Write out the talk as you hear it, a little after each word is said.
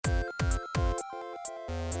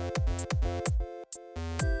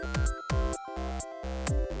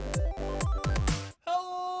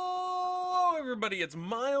everybody. It's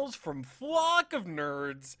Miles from Flock of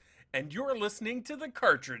Nerds, and you're listening to the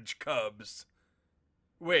Cartridge Cubs.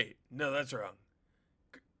 Wait, no, that's wrong.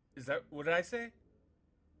 Is that, what did I say?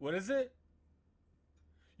 What is it?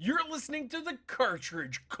 You're listening to the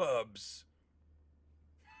Cartridge Cubs.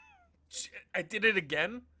 I did it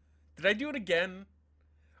again? Did I do it again?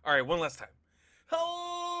 All right, one last time.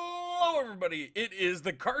 Hello, everybody. It is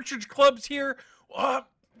the Cartridge Clubs here.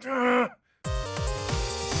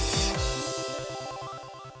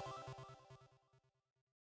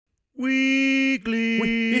 Weekly.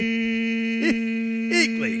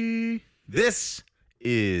 This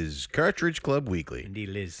is Cartridge Club Weekly. Indeed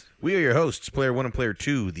it is. We are your hosts, Player 1 and Player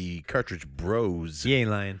 2, the Cartridge Bros. You ain't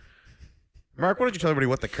lying. Mark, why don't you tell everybody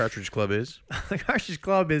what the Cartridge Club is? The Cartridge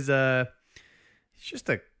Club is it's just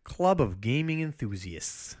a club of gaming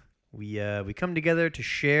enthusiasts. We come together to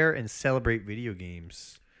share and celebrate video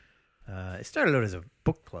games. It started out as a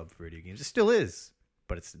book club for video games. It still is,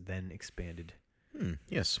 but it's then expanded.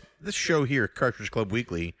 Yes. This show here, Cartridge Club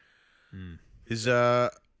Weekly, is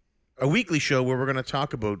a weekly show where we're going to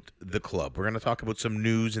talk about the club. We're going to talk about some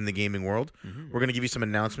news in the gaming world. We're going to give you some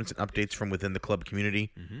announcements and updates from within the club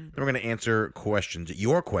community. Then we're going to answer questions,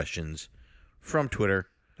 your questions, from Twitter.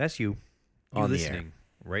 That's you. On the listening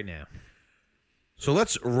right now. So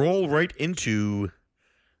let's roll right into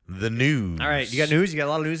the news. All right, you got news? You got a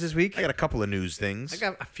lot of news this week? I got a couple of news things. I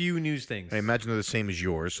got a few news things. I imagine they're the same as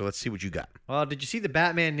yours, so let's see what you got. Well, did you see the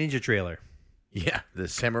Batman Ninja trailer? Yeah, the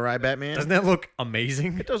Samurai Batman. Doesn't that look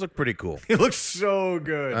amazing? It does look pretty cool. It looks so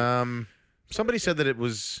good. Somebody said that it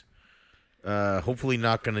was hopefully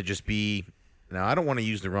not going to just be... Now, I don't want to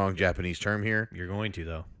use the wrong Japanese term here. You're going to,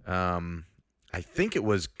 though. I think it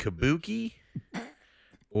was kabuki.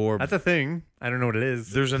 Or That's a thing. I don't know what it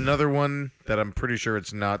is. there's another one that I'm pretty sure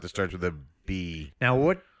it's not that starts with a B. Now,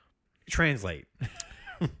 what... Translate.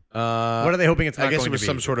 What are they hoping it's not I guess going it was to be?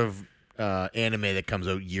 some sort of anime that comes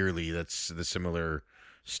out yearly that's the similar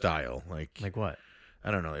style. Like what?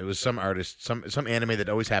 I don't know. It was some artist, some anime that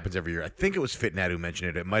always happens every year. I think it was Fitnat who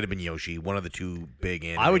mentioned it. It might have been Yoshi, one of the two big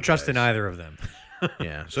anime I would trust guys. in either of them.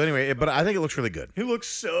 Yeah. So anyway, but I think it looks really good. It looks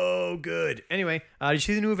so good. Anyway, did you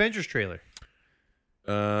see the new Avengers trailer?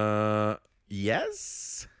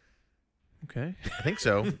 Yes. Okay. I think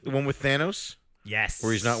so. The one with Thanos, Yes.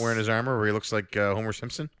 where he's not wearing his armor, where he looks like Homer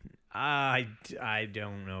Simpson. I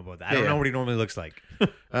don't know about that. I Yeah, don't know yeah. what he normally looks like.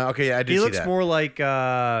 Okay, yeah, I did He see looks that. more like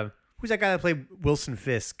who's that guy that played Wilson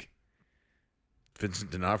Fisk?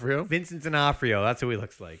 Vincent D'Onofrio. Vincent D'Onofrio. That's who he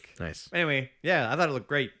looks like. Nice. Anyway, yeah, I thought it looked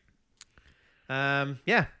great.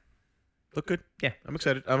 Yeah, Look good. Yeah. I'm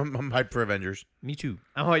excited. I'm hyped for Avengers. me too.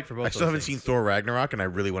 I'm hyped for both. I still haven't those seen things. Thor Ragnarok, and I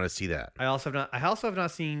really want to see that. I also have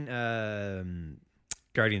not seen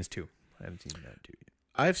Guardians 2. I haven't seen that too.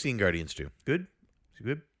 I've seen Guardians too. Good. Is it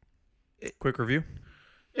good? Quick review.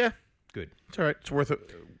 Yeah, Good. it's all right. It's worth it.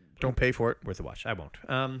 Don't pay for it. Worth a watch. I won't.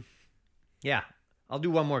 Yeah. I'll do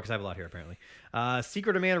one more because I have a lot here, apparently.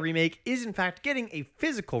 Secret of Mana Remake is, in fact, getting a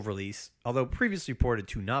physical release, although previously reported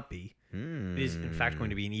to not be. It is, in fact, going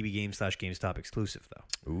to be an EB Games / GameStop exclusive, though.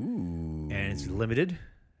 Ooh. And it's limited.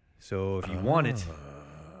 So if you want it,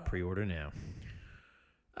 pre-order now.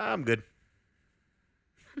 I'm good.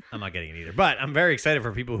 I'm not getting it either. But I'm very excited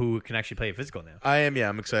for people who can actually play it physical now. I am. Yeah,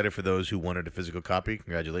 I'm excited for those who wanted a physical copy.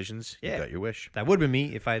 Congratulations. Yeah. You got your wish. That would have been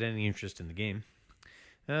me if I had any interest in the game.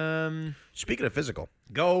 Speaking of physical,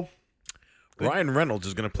 Go. Ryan Reynolds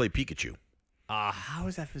is going to play Pikachu. How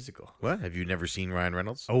is that physical? What? Have you never seen Ryan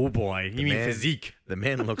Reynolds? Oh, boy. You mean man- physique. The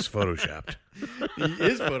man looks photoshopped. He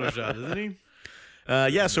is Photoshopped, isn't he?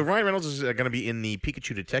 Yeah, so Ryan Reynolds is going to be in the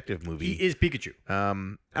Pikachu Detective movie. He is Pikachu.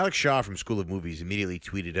 Alex Shaw from School of Movies immediately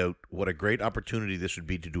tweeted out what a great opportunity this would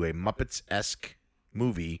be to do a Muppets-esque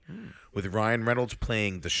movie with Ryan Reynolds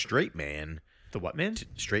playing the straight man. The what man?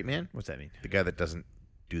 Straight man? What's that mean? The guy that doesn't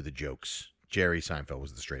do the jokes. Jerry Seinfeld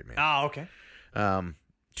was the straight man. Oh, okay.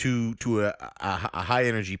 To a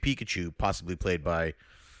high-energy Pikachu, possibly played by...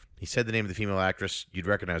 He said the name of the female actress. You'd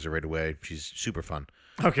recognize her right away. She's super fun.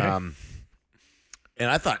 Okay. And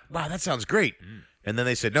I thought, wow, that sounds great. And then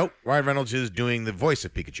they said, nope, Ryan Reynolds is doing the voice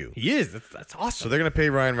of Pikachu. He is. That's So awesome. they're going to pay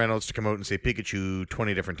Ryan Reynolds to come out and say Pikachu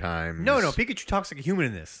 20 different times. No, Pikachu talks like a human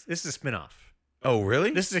in this. This is a spinoff. Oh,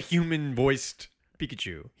 really? This is a human-voiced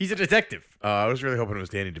Pikachu. He's a detective. I was really hoping it was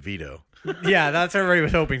Danny DeVito. Yeah, that's what everybody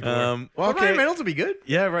was hoping for. Well, But okay. Ryan Reynolds will be good.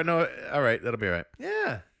 Yeah, right. No, all right. That'll be all right.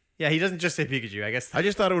 Yeah. Yeah, he doesn't just say Pikachu. I guess. I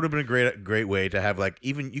just thought it would have been a great way to have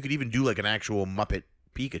you could even do like an actual Muppet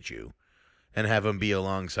Pikachu and have him be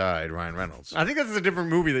alongside Ryan Reynolds. I think that's a different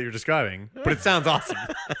movie that you're describing, but it sounds awesome.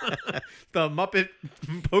 The Muppet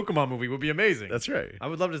Pokemon movie would be amazing. That's right. I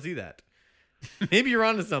would love to see that. Maybe you're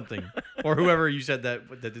onto something, or whoever you said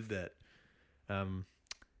that did that.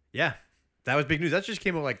 Yeah, that was big news. That just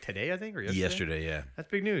came out like today, I think, or yesterday. Yesterday, yeah. That's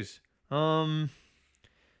big news. I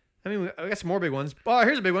mean, I got some more big ones. Oh,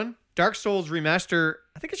 here's a big one. Dark Souls Remaster.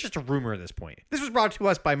 I think it's just a rumor at this point. This was brought to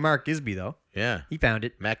us by Mark Gisby, though. Yeah. He found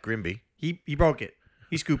it. Matt Grimby. He broke it.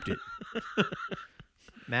 He scooped it.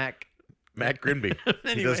 Matt Grimby. He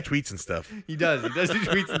Anyway. does tweets and stuff. He does. He does do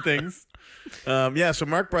tweets and things. Yeah, so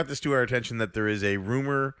Mark brought this to our attention that there is a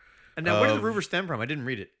rumor And now, where did the rumor stem from? I didn't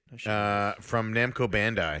read it. from Namco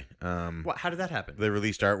Bandai. What? How did that happen? They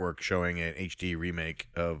released artwork showing an HD remake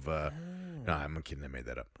of. No, I'm kidding. I made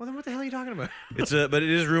that up. Well, then what the hell are you talking about? But it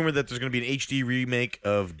is rumored that there's going to be an HD remake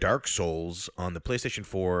of Dark Souls on the PlayStation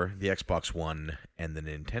 4, the Xbox One, and the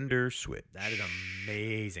Nintendo Switch. That is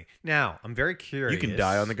amazing. Now, I'm very curious. You can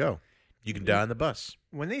die on the go. You can die on the bus.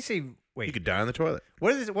 When they say, wait, You could die on the toilet.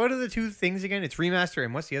 what are the two things again? It's remaster,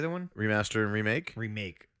 and what's the other one? Remaster and remake.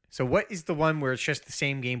 Remake. So what is the one where it's just the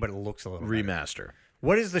same game but it looks a little better? Remaster.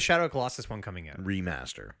 What is the Shadow of Colossus one coming out?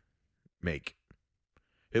 Remaster. Make.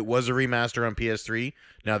 It was a remaster on PS3.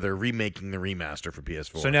 Now they're remaking the remaster for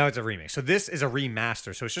PS4. So now it's a remake. So this is a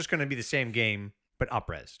remaster. So it's just going to be the same game but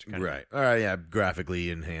up-resed. kind of. Right. All right, yeah, graphically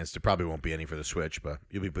enhanced. It probably won't be any for the Switch, but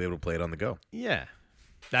you'll be able to play it on the go. Yeah.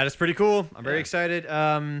 That is pretty cool. I'm very excited.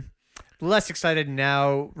 Less excited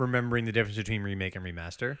now remembering the difference between remake and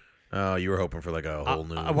remaster. Oh, you were hoping for like a whole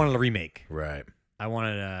new... I wanted a remake. Right. I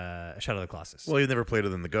wanted a Shadow of the Colossus. Well, you never played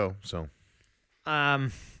it on the go, so... The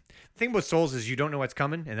thing about Souls is you don't know what's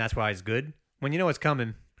coming, and that's why it's good. When you know what's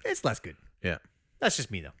coming, it's less good. Yeah. That's just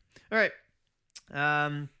me, though. All right.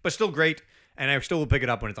 But still great, and I still will pick it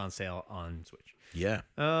up when it's on sale on Switch. Yeah.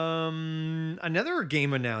 Another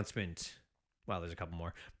game announcement. Wow, there's a couple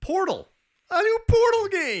more. Portal. A new Portal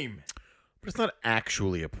game. But it's not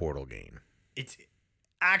actually a Portal game. It's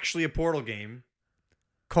actually a Portal game,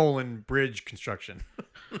 bridge construction.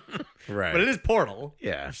 Right. But it is Portal.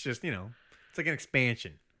 Yeah. It's just, it's like an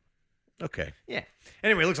expansion. Okay. Yeah.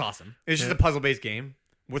 Anyway, it looks awesome. It's just a puzzle-based game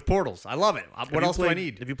with portals. I love it. What else do I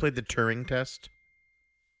need? Have you played the Turing test?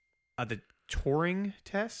 The Turing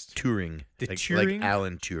test? Turing. The like, Turing? Like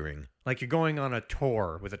Alan Turing. Like you're going on a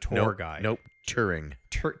tour with a tour guy. Nope. Turing.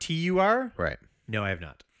 T-U-R? Right. No, I have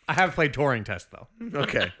not. I have played Turing test, though.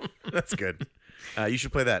 Okay. That's good. You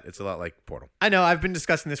should play that. It's a lot like Portal. I know. I've been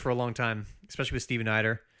discussing this for a long time, especially with Steven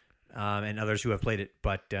Eider and others who have played it.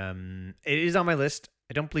 But it is on my list.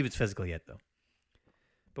 I don't believe it's physical yet, though.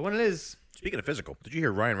 But when it is... Speaking of physical, did you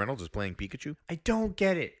hear Ryan Reynolds is playing Pikachu? I don't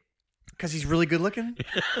get it. Because he's really good looking?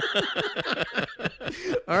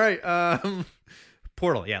 All right.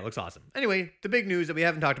 Portal. Yeah, it looks awesome. Anyway, the big news that we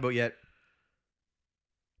haven't talked about yet.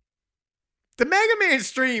 The Mega Man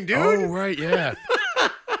stream, dude. Oh, right. Yeah.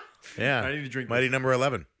 Yeah. I need to drink Mighty this. number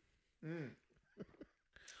 11.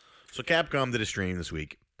 So Capcom did a stream this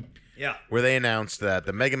week Yeah. where they announced that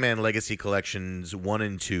the Mega Man Legacy Collections 1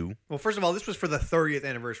 and 2. Well, first of all, this was for the 30th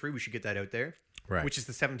anniversary. We should get that out there. Right. Which is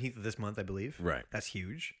the 17th of this month, I believe. Right. That's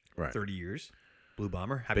huge. Right. 30 years. Blue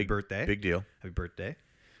Bomber. Happy birthday. Big deal. Happy birthday.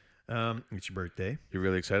 It's your birthday. You're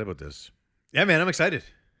really excited about this? Yeah, man, I'm excited.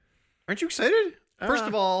 Aren't you excited? First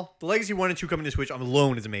of all, the Legacy 1 and 2 coming to Switch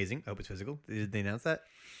alone is amazing. I hope it's physical. Did they announce that?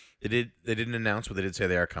 They didn't announce, but they did say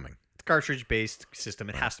they are coming. It's a cartridge-based system.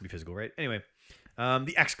 It has to be physical, right? Anyway,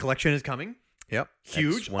 the X Collection is coming. Yep.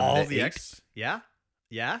 Huge. X1 All to of the 8 X. Yeah.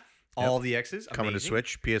 All of the X's. coming to Amazing.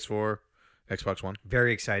 Switch, PS4, Xbox One.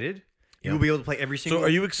 Very excited. You Yep. will be able to play every single. So are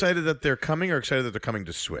you excited that they're coming or excited that they're coming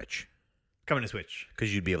to Switch? coming to Switch?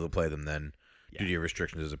 Because you'd be able to play them then due to your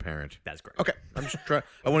restrictions as a parent. That's correct. Okay. I'm just trying.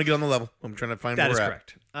 I want to get on the level. I'm trying to find That where is we're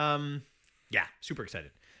correct. Yeah, super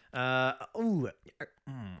excited. I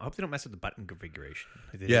hope they don't mess with the button configuration.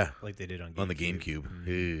 Like they did on on the GameCube.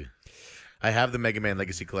 Ew. I have the Mega Man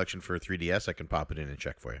Legacy Collection for 3DS. I can pop it in and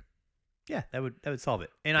check for you. Yeah, that would solve it.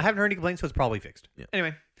 And I haven't heard any complaints, so it's probably fixed. Yeah.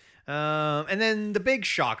 Anyway, and then the big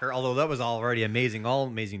shocker, although that was already amazing, all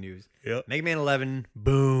amazing news. Yep. Mega Man 11,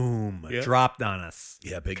 boom, Yep. dropped on us.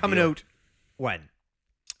 Yeah, big Coming deal. out when?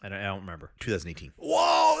 I don't remember. 2018.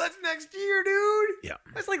 Whoa, that's next year, dude. Yeah.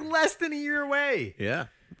 That's like less than a year away. Yeah.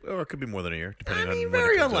 Or it could be more than a year, depending on when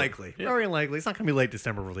very it comes out. unlikely. Yeah. Very unlikely. It's not going to be late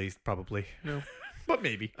December release, probably. No, but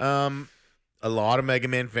maybe. A lot of Mega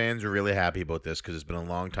Man fans are really happy about this because it's been a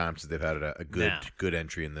long time since they've had a good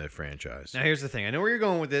entry in the franchise. Now, here's the thing. I know where you're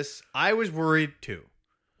going with this. I was worried, too.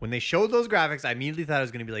 When they showed those graphics, I immediately thought it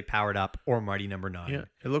was going to be like Powered Up or Mighty Number 9. Yeah,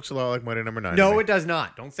 it looks a lot like Mighty Number 9. No, to me. it does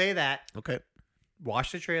not. Don't say that. Okay.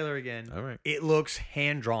 Watch the trailer again. All right. It looks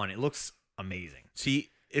hand-drawn. It looks amazing. See,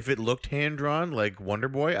 if it looked hand drawn like Wonder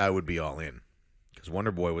Boy, I would be all in. Because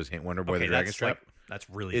Wonder Boy was Wonder Boy the Dragon Strap. That's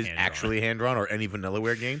really is hand-drawn. actually hand drawn, or any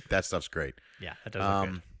Vanillaware game, that stuff's great. Yeah, that does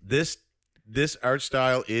look good. This art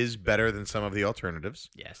style is better than some of the alternatives.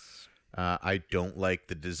 Yes. I don't like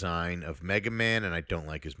the design of Mega Man, and I don't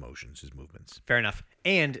like his motions, his movements. Fair enough.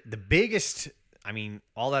 And the biggest, I mean,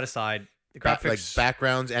 all that aside, the graphics. Like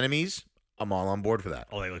backgrounds, enemies, I'm all on board for that.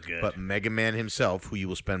 Oh, they look good. But Mega Man himself, who you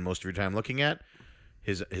will spend most of your time looking at,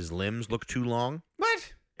 his limbs look too long,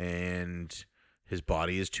 what? and his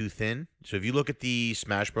body is too thin. So if you look at the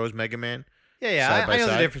Smash Bros. Mega Man, Yeah, side by I know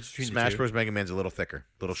side, the difference between Smash the two. Bros. Mega Man's a little thicker,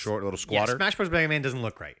 a little short, a little Yeah, squatter. Smash Bros. Mega Man doesn't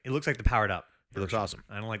look right. It looks like the powered up. It looks version. awesome.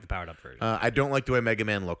 I don't like the powered up version. I don't like the way Mega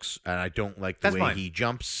Man looks, and I don't like the That's way fine. he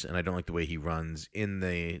jumps, and I don't like the way he runs in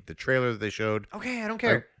the trailer that they showed. Okay, I don't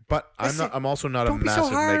care. But Listen, I'm also not a Don't be massive so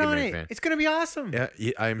hard Mega on Man it. fan. It's gonna be awesome.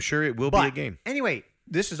 Yeah, I'm sure it will be But a game. anyway,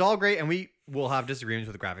 this is all great, and we will have disagreements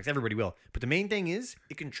with the graphics. Everybody will. But the main thing is,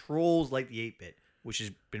 it controls like the 8-bit, which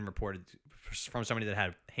has been reported from somebody that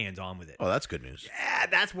had hands on with it. Oh, that's good news. Yeah,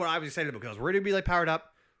 that's what I was excited about because we're gonna be like powered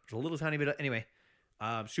up. There's a little tiny bit of anyway.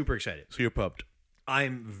 Super excited. So you're pumped.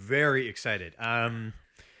 I'm very excited. And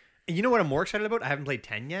you know what I'm more excited about? I haven't played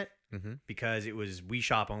 10 yet because it was Wii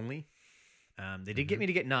Shop only. They did get me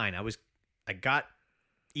to get 9. I got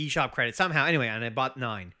eShop credit somehow anyway, and I bought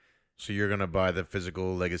 9. So you're gonna buy the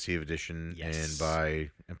physical Legacy Edition Yes.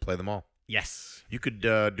 and play them all. Yes, You could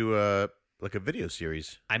do a video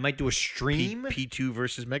series. I might do a stream. P2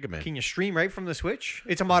 versus Mega Man. Can you stream right from the Switch?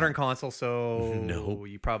 It's a modern console, so No.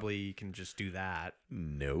 you probably can just do that,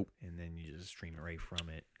 Nope. and then you just stream it right from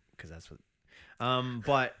it because that's what.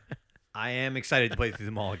 But I am excited to play through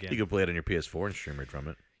them all again. You could play it on your PS4 and stream right from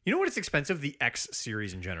it. You know what? It's expensive, the X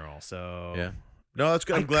series in general. So Yeah. No, that's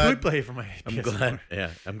good. I I'm glad. could play it for my. I'm PS4. glad.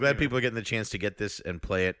 Yeah, I'm glad people are getting the chance to get this and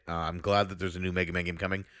play it. I'm glad that there's a new Mega Man game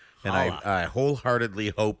coming, and Holla. I wholeheartedly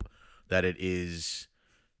hope that it is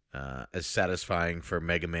as satisfying for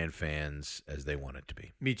Mega Man fans as they want it to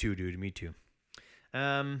be. Me too, dude. Me too.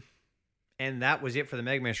 And that was it for the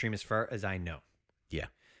Mega Man stream, as far as I know. Yeah,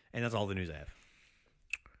 And that's all the news I have.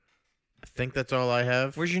 I think that's all I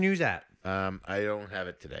have. Where's your news at? I don't have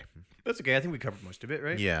it today. That's okay. I think we covered most of it,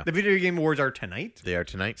 right? Yeah. The Video Game Awards are tonight, They are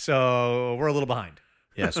tonight. so we're a little behind.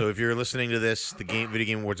 Yeah. So if you're listening to this, the Video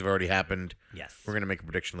Game Awards have already happened. Yes. We're gonna make a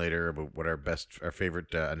prediction later about what our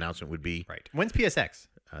favorite announcement would be. Right. When's PSX?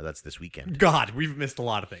 That's this weekend. God, we've missed a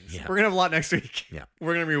lot of things. Yeah. We're gonna have a lot next week. Yeah.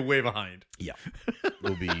 We're gonna be way behind. Yeah.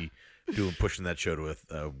 We'll be pushing that show to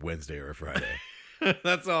a Wednesday or a Friday.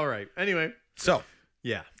 That's all right. Anyway, So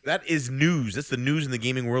yeah, that is news. That's the news in the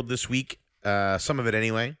gaming world this week. Some of it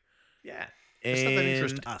anyway. yeah. The stuff that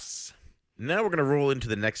interests And us. now we're going to roll into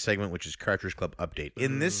the next segment, which is Cartridge Club Update.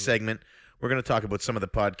 In this segment, we're going to talk about some of the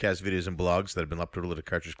podcast videos and blogs that have been uploaded to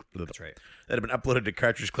Cartridge. That's right. That have been uploaded to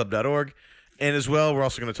cartridgeclub.org. And as well, we're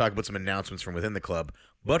also going to talk about some announcements from within the club.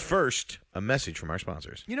 But first, a message from our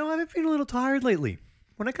sponsors. You know, I've been feeling a little tired lately.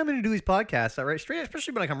 When I come in to do these podcasts, all right, straight,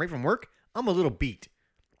 especially when I come right from work, I'm a little beat.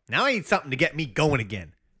 Now I need something to get me going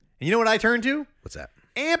again. And you know what I turn to? What's that?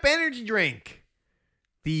 Amp Energy Drink.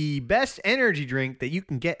 The best energy drink that you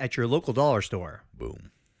can get at your local dollar store.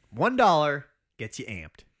 Boom. $1 gets you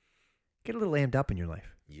amped. Get a little amped up in your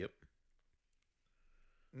life. Yep.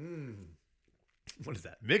 What is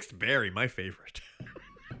that? Mixed berry, my favorite.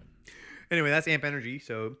 Anyway, that's Amp Energy.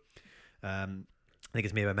 So, I think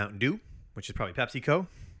it's made by Mountain Dew, which is probably PepsiCo.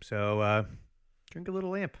 So, drink a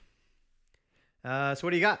little amp. So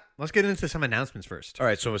what do you got? Let's get into some announcements first. All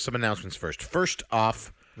right, so some announcements first. First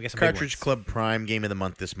off, We got some big Cartridge ones. Club Prime Game of the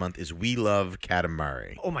Month this month is We Love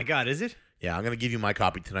Katamari. Oh my God, is it? Yeah, I'm going to give you my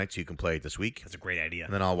copy tonight so you can play it this week. That's a great idea.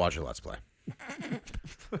 And then I'll watch a Let's Play.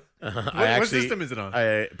 What system is it on?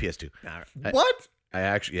 PS2. What? I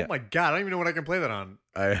actually, yeah, Oh my God, I don't even know what I can play that on.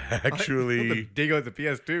 I I'll have to actually dig out the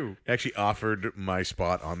PS2. actually offered my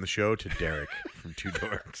spot on the show to Derek from Two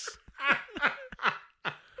Dorks.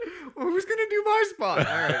 Well, who's gonna do my spot?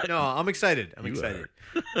 All right, no, I'm excited. I'm You excited.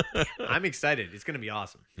 I'm excited. It's gonna be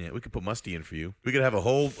awesome. Yeah, we could put Musty in for you. We could have a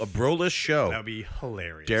Broless show. That would be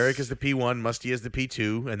hilarious. Derek is the P1, Musty is the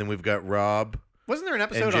P2, and then we've got Rob. Wasn't there an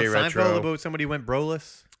episode NJ on Retro. Seinfeld about somebody who went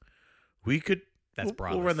broless? We could. That's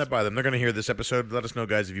we'll run that by them. They're going to hear this episode. Let us know,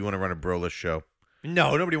 guys, if you want to run a Broless show.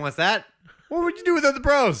 No, nobody wants that. What would you do without the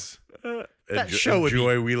bros? That show would be-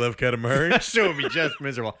 enjoy We Love Katamari. That show would be just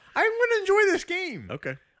miserable. I'm going to enjoy this game.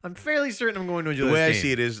 Okay. I'm fairly certain I'm going to enjoy The this way I game.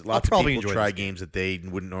 see it is, I'll lots of probably people enjoy try this game. games that they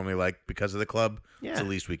wouldn't normally like because of the club. Yeah. It's the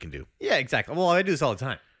least we can do. Yeah, exactly. Well, I do this all the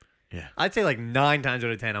time. Yeah. I'd say like 9 times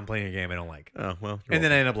out of 10 I'm playing a game I don't like. Oh, well. And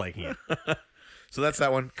then I end up liking it. So that's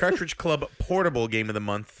that one. Cartridge Club Portable Game of the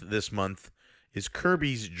Month this month is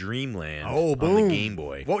Kirby's Dream Land on the Game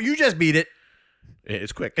Boy. Well, you just beat it.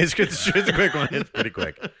 It's quick. It's good. It's a quick one. It's pretty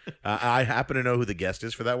quick. I happen to know who the guest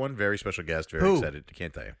is for that one. Very special guest. Very Who? excited.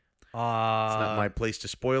 Can't tell you. It's not my place to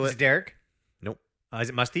spoil Is it. it Derek? Nope. Is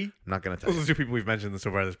it Musty? I'm not going to tell Those you. are the two people we've mentioned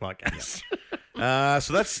so far this podcast.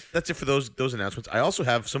 So that's it for those announcements. I also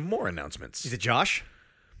have some more announcements. Is it Josh?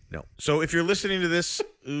 No. So if you're listening to this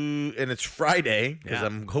and it's Friday, because Yeah.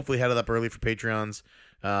 I'm hopefully headed up early for Patreons.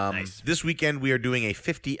 Nice. This weekend we are doing a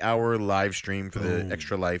 50-hour live stream for the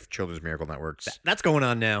Extra Life Children's Miracle Networks. That's going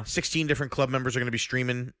on now. 16 different club members are going to be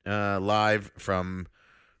streaming live from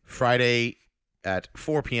Friday at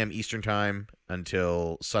 4 p.m. Eastern Time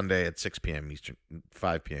until Sunday at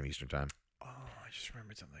 5 p.m. Eastern Time. Oh, I just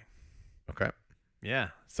remembered something. Okay. Yeah.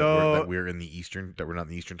 That So we're in the Eastern, that we're not in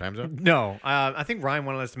the Eastern Time zone. no, I think Ryan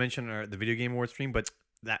wanted us to mention the video game award stream, but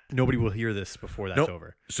that nobody will hear this before that's Nope.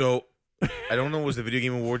 over. So I don't know, was the Video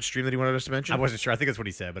Game Awards stream that he wanted us to mention? I wasn't sure. I think that's what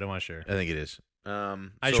he said, but I'm not sure. I think it is. I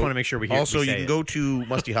just want to make sure we hear. Also, we you say can it. go to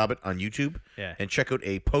Musty Hobbit on YouTube Yeah. and check out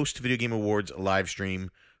a post Video Game Awards live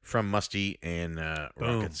stream from Musty and Boom.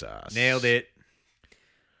 Rocket Sauce. Nailed it.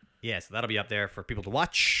 Yeah, so that'll be up there for people to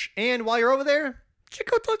watch. And while you're over there, check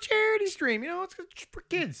out the charity stream. You know, it's for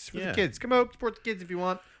kids. For Yeah. the kids. Come out, support the kids if you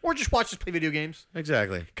want. Or just watch us play video games.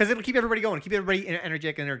 Exactly. Because it'll keep everybody going, keep everybody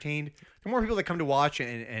energetic and entertained. The more people that come to watch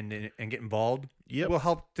and get involved, Yep. will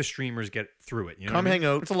help the streamers get through it. You know Come what I mean?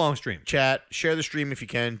 hang out. It's a long stream. Chat, share the stream if you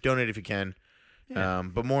can, donate if you can. Yeah.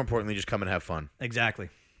 But more importantly, just come and have fun. Exactly.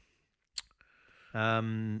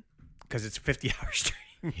 Because it's a 50-hour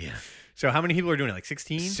stream. Yeah. So how many people are doing it? Like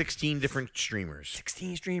 16? 16 different streamers.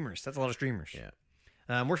 16 streamers. That's a lot of streamers.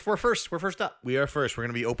 Yeah. We're first. We're first up. We are first. We're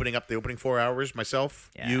going to be opening up the opening 4 hours.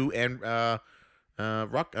 Myself, Yeah. you, and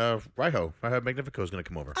Raiho Magnifico is going to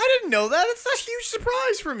come over. I didn't know that. It's a huge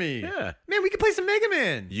surprise for me. Yeah. Man, we could play some Mega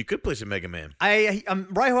Man. You could play some Mega Man.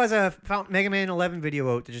 Raiho has a Mega Man 11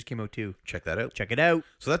 video out that just came out too. Check that out. Check it out.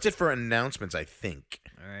 So that's it for announcements, I think.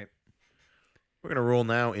 All right. We're going to roll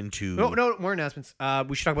now into... No, more announcements.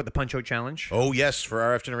 We should talk about the Punch Out Challenge. Oh, yes, for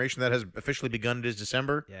RF Generation. That has officially begun. It is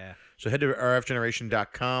December. Yeah. So head to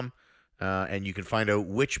rfgeneration.com and you can find out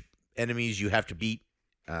which enemies you have to beat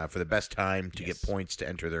for the best time to Yes. get points to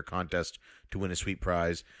enter their contest to win a sweet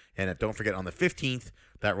prize. And don't forget, on the 15th,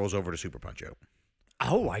 that rolls over to Super Punch-Out.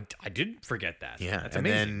 Oh, I did forget that. Yeah, That's and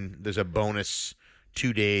amazing. then there's a bonus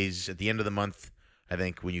 2 days at the end of the month, I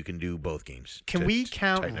think, when you can do both games. Can to we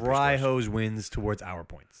count tighten up your scores. Raiho's wins towards our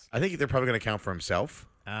points? I think they're probably going to count for himself.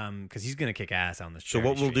 Because he's gonna kick ass on this. So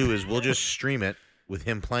what we'll do is we'll just stream it with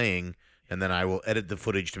him playing, and then I will edit the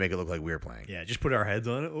footage to make it look like we're playing. Yeah, just put our heads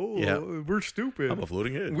on it. Oh, Yeah. we're stupid. I'm a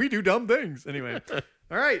floating head. We do dumb things. Anyway.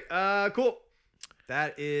 All right. Cool.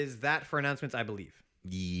 That is that for announcements, I believe.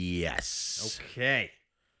 Yes. Okay.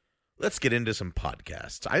 Let's get into some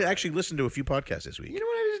podcasts. I actually listened to a few podcasts this You week. know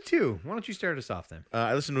what I did too? Why don't you start us off then?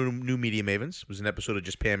 I listened to New Media Mavens. It was an episode of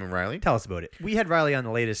just Pam and Riley. Tell us about it. We had Riley on the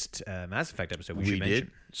latest Mass Effect episode. We should mention.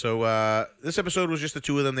 did. So this episode was just the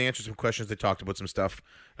two of them. They answered some questions. They talked about some stuff.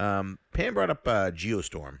 Pam brought up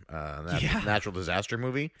Geostorm, that Yeah. natural disaster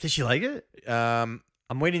movie. Did she like it? Um,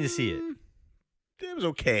 I'm waiting to see it. it was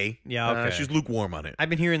okay. Yeah, okay. She's lukewarm on it. I've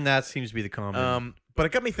been hearing that seems to be the common. But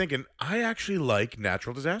it got me thinking, I actually like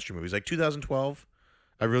natural disaster movies. Like 2012,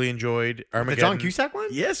 I really enjoyed. the Armageddon. John Cusack one?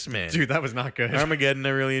 Yes, man. Dude, that was not good. Armageddon, I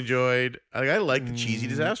really enjoyed. I like the cheesy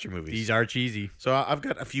disaster movies. These are cheesy. So I've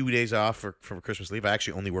got a few days off for Christmas leave. I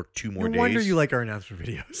actually only work 2 more No days. wonder you like our announcement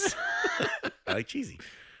videos. I like cheesy.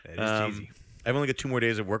 That is cheesy. I've only got 2 more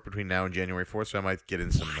days of work between now and January 4th, so I might get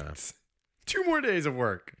in some. 2 more days of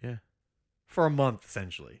work. Yeah. For a month,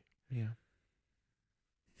 essentially. Yeah.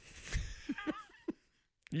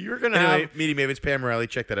 You're going to Anyway, have... Media Mavens, Pam Riley,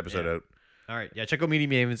 check that episode Yeah. out. All right. Yeah, check out Media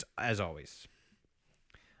Mavens, as always.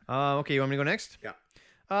 Okay, you want me to go next? Yeah.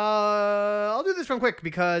 I'll do this one quick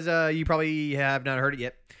because you probably have not heard it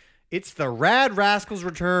yet. It's the Rad Rascals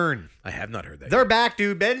return. I have not heard that. They're back,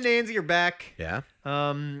 dude. Ben and Anzie are back. Yeah.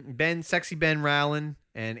 Ben, sexy Ben Rowland,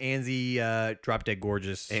 and Anzie, drop dead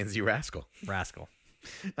gorgeous Anzie Rascal. Rascal.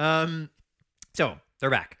 So they're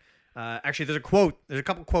back. Actually, there's a quote. There's a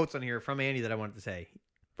couple quotes on here from Andy that I wanted to say.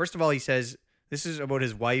 First of all, he says this is about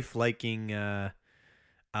his wife liking Mass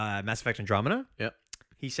Effect Andromeda. Yep.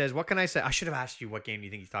 He says, "What can I say?" I should have asked you what game do you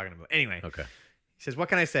think he's talking about. Anyway, Okay. he says, "What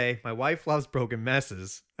can I say? My wife loves broken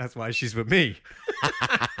messes. That's why she's with me."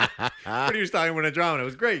 But he was talking about Andromeda. It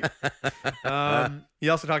was great. He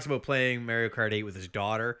also talks about playing Mario Kart 8 with his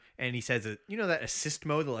daughter, and he says that that assist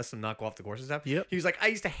mode that lets them not go off the course and stuff. Yep. He was like, I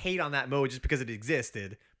used to hate on that mode just because it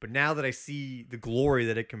existed, but now that I see the glory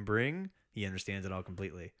that it can bring, he understands it all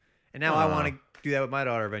completely. And now I want to do that with my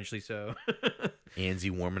daughter eventually. So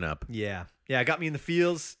Anzie warming up. yeah, Yeah, it got me in the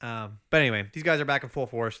feels. But anyway, these guys are back in full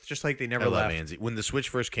force, just like they never I love left. Anzi. When the Switch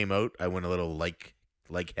first came out, I went a little like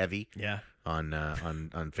heavy Yeah. on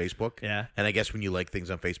Facebook. Yeah. And I guess when you like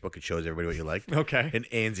things on Facebook, it shows everybody what you like. Okay. And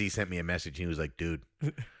Anzi sent me a message. And he was like, "Dude,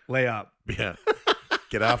 Lay up. yeah,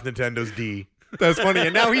 get off Nintendo's D. That's funny.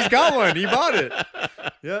 And now he's got one. He bought it.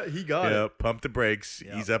 Yeah, he got Yeah, it. pump the brakes.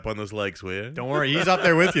 Yep. Ease up on those likes, will you?" Don't worry. He's up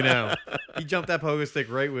there with you now. He jumped that pogo stick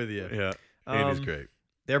right with you. Yeah, it is Um, great.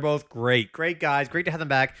 They're both great. Great guys. Great to have them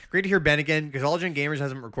back. Great to hear Ben again because All Gen Gamers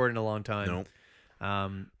hasn't recorded in a long time. No,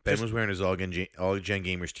 Ben Ben was wearing his All Gen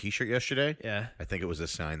Gamers T-shirt yesterday. Yeah. I think it was a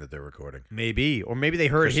sign that they're recording. Maybe. Or maybe they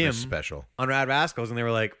heard Christmas him special. on Rad Rascals and they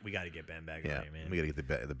were like, we got to get Ben back Yeah, in here, man. we gotta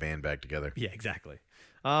get the band back together. Yeah, exactly.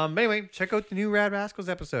 But anyway, check out the new Rad Rascals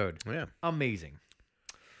episode. Yeah. Amazing.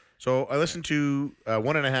 So I listened to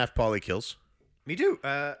 1.5 poly kills. Me too.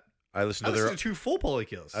 I listened I to their listened to 2 full poly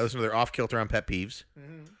kills. I listened to their off kilter on pet peeves,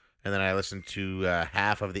 and then I listened to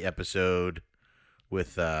half of the episode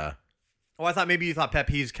with Oh, I thought maybe you thought Pet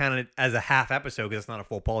Peeves counted as a half episode because it's not a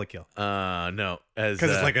full poly kill. no, as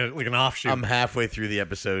Because it's like an offshoot. I'm halfway through the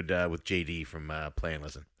episode with JD from Play and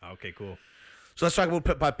Listen. Okay, cool. So let's talk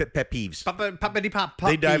about pet peeves. Pop.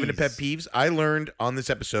 They dive into pet peeves. I learned on this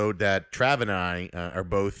episode that Trav and I are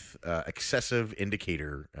both excessive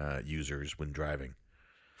indicator users when driving.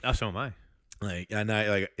 Oh, so am I.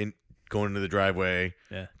 Going into the driveway,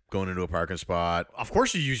 Yeah. going into a parking spot. Of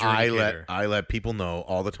course you use your indicator. I let people know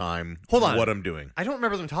all the time. Hold on. what I'm doing. I don't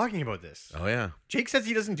remember them talking about this. Oh yeah. Jake says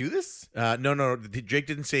he doesn't do this? No. Jake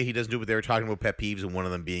didn't say he doesn't do it, but they were talking about pet peeves, and one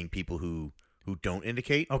of them being people who don't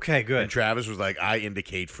indicate. Okay, good. And Travis was like, "I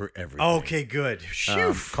indicate for everything." Okay, good.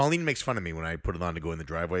 Phew. Colleen makes fun of me when I put it on to go in the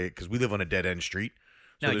driveway because we live on a dead end street.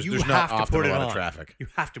 So Now, there's, you there's have not to often put a it lot on. of traffic. You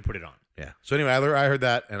have to put it on. Yeah. So anyway, I heard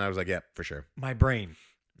that, and I was like, "Yeah, for sure." My brain.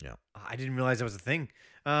 Yeah. I didn't realize that was a thing.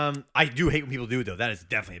 I do hate when people do it, though. That is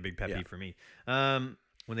definitely a big pet Yeah. peeve for me.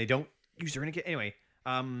 When they don't use their indicator. Anyway.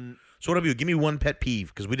 So what about you? Give me one pet peeve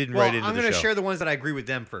because we didn't Well, write it into I'm the going show. to share the ones that I agree with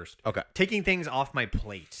them first. Okay. Taking things off my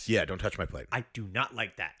plate. Yeah. Don't touch my plate. I do not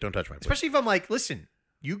like that. Don't touch my plate. Especially if I'm like, listen,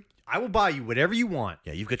 I will buy you whatever you want.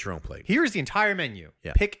 Yeah, you've got your own plate. Here's the entire menu.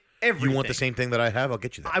 Yeah. Pick everything. You want the same thing that I have? I'll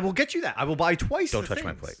get you that. I will get you that. I will buy twice. Don't the touch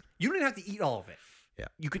my things. plate. You don't even have to eat all of it. Yeah.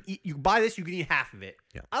 You can eat. You can buy this. You can eat half of it.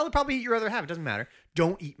 Yeah. I'll probably eat your other half. It doesn't matter.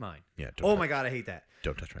 Don't eat mine. Yeah. Oh my god, I hate that.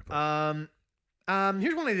 Don't touch my plate.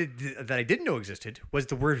 Here's one that I didn't know existed was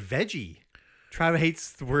the word veggie. Travis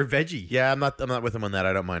hates the word veggie. Yeah, I'm not with him on that.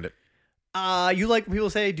 I don't mind it. You like when people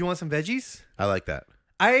say, "Do you want some veggies?" I like that.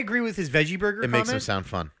 I agree with his veggie burger. It makes them comment. sound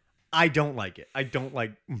fun. I don't like it. I don't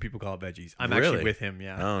like when people call it veggies. I'm actually Really? with him.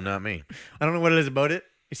 Yeah. Oh, not me. I don't know what it is about it.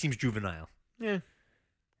 It seems juvenile. Yeah.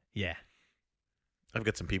 Yeah. I've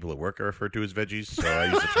got some people at work I refer to as veggies, so I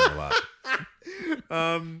use the term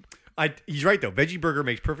a lot. He's right though. Veggie burger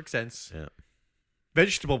makes perfect sense. Yeah.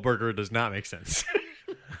 Vegetable burger does not make sense.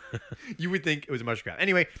 You would think it was a mushroom.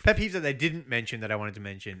 Anyway, pet peeves that I didn't mention that I wanted to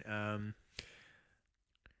mention.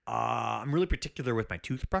 I'm really particular with my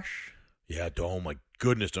toothbrush. Yeah. Oh my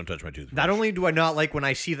goodness! Don't touch my toothbrush. Not only do I not like when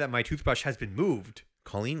I see that my toothbrush has been moved,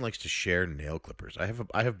 Colleen likes to share nail clippers. I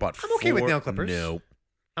have bought. I'm okay with 4 nail clippers. No,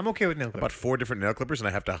 I'm okay with nail I bought clippers. 4 different nail clippers, and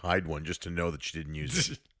I have to hide one just to know that she didn't use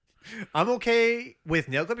it. I'm okay with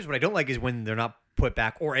nail clippers. What I don't like is when they're not put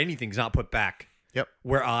back or anything's not put back Yep.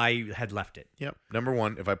 where I had left it. Yep. Number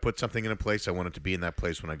one, if I put something in a place, I want it to be in that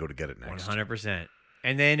place when I go to get it next. 100%.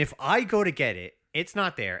 And then if I go to get it, it's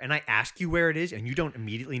not there, and I ask you where it is, and you don't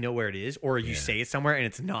immedially know where it is, or you say it's somewhere and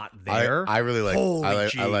it's not there. I really like. Holy I like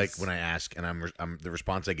jeez. when I ask, and I'm the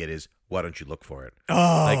response I get is, "Why don't you look for it?"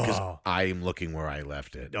 Oh, Because I am looking where I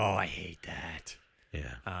left it. oh, I hate that.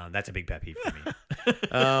 Yeah. That's a big pet peeve for me.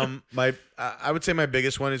 I would say my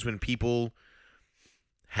biggest one is when people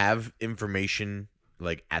have information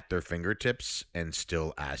like at their fingertips and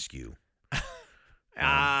still ask you.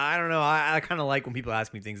 I don't know. I kind of like when people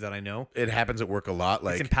ask me things that I know. It happens at work a lot.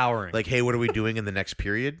 Like It's empowering. Like, hey, what are we doing in the next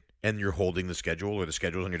period? And you're holding the schedule or the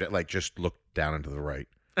schedule's on your like just look down and to the right.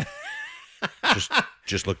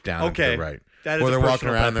 just look down and to Okay. the right. That is Or a they're walking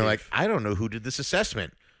personal around pet and they're like, peeve. I don't know who did this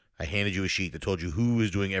assessment. I handed you a sheet that told you who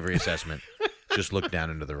is doing every assessment. Just look down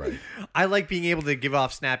and to the right. I like being able to give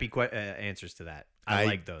off snappy answers to that. I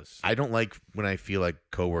like those. I don't like when I feel like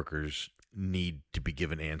coworkers need to be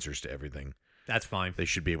given answers to everything. That's fine. They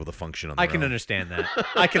should be able to function on their I can own. understand that.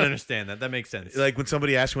 I can understand that. That makes sense. Like when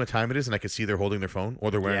somebody asks me what time it is and I can see they're holding their phone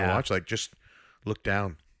or they're wearing a Yeah. watch, like just look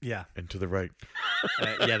down yeah. and to the right.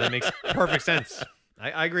 Yeah, that makes perfect sense.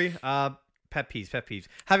 I agree. Pet peeves.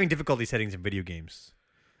 Having difficulty settings in video games.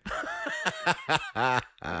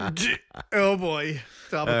 Oh boy.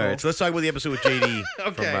 All right, so let's talk about the episode with JD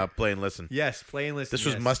Okay. from Play and Listen. Yes, play and listen. This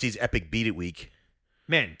was yes. Musty's epic Beat It week.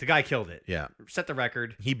 Man, the guy killed it. Yeah. Set the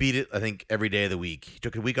record. He beat it, I think, every day of the week. He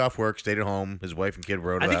took a week off work, stayed at home. His wife and kid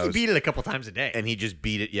were out I of the think he house. beat it a couple times a day. And he just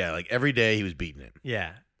beat it. Yeah, like every day he was beating it.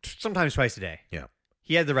 Yeah. Sometimes twice a day. Yeah.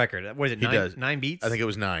 He had the record. What is it? He Nine, does. 9 beats? I think it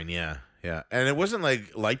was 9, yeah. Yeah. And it wasn't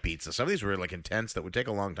like light beats. Some of these were like intense that would take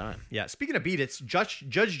a long time. Yeah. Speaking of beat, it's Judge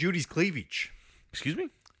Judy's cleavage. Excuse me?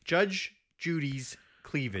 Judge Judy's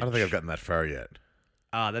cleavage. I don't think I've gotten that far yet.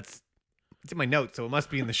 It's in my notes, so it must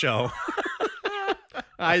be in the show.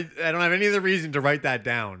 I don't have any other reason to write that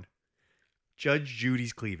down. Judge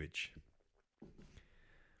Judy's cleavage.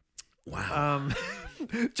 Wow.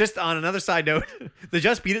 Just on another side note, the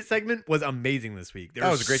Just Beat It segment was amazing this week. That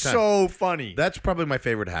was a great time. So funny. That's probably my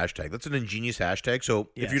favorite hashtag. That's an ingenious hashtag. So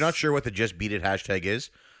if Yes. you're not sure what the Just Beat It hashtag is,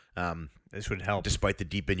 This would help despite the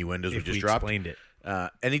deep innuendos we if just we dropped, explained it.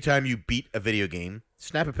 anytime you beat a video game,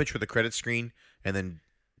 snap a picture of the credit screen and then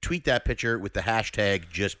tweet that picture with the hashtag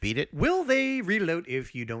Just Beat It. Will they read it out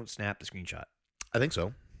if you don't snap the screenshot? I think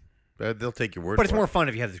so. They'll take your word But it's for more it. fun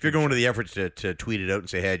if you have the If you're screenshot. going to the efforts to tweet it out and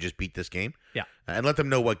say, hey, I just beat this game. Yeah. And let them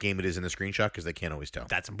know what game it is in the screenshot because they can't always tell.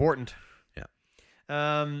 That's important. Yeah.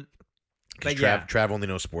 But Trav, yeah. Trav only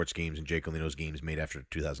knows sports games and Jake only knows games made after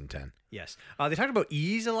 2010. Yes. They talked about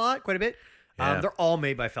ease a lot, quite a bit. Yeah. They're all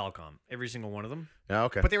made by Falcom, every single one of them. Yeah,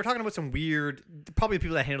 okay. But they were talking about some weird, probably the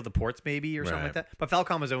people that handle the ports maybe or something like Right. that. But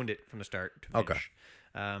Falcom has owned it from the start to finish.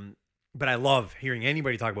 Okay. But I love hearing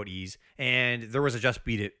anybody talk about ease. And there was a Just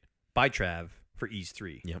Beat It by Trav for ease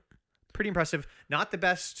 3. Yep. Pretty impressive. Not the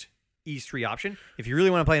best ease 3 option. If you really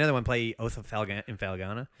want to play another one, play Oath of Falgana. What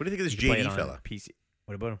do you think of this You can play it JD on fella? PC.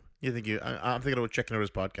 What about him? I'm thinking about checking out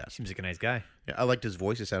his podcast. Seems like a nice guy. Yeah, I liked his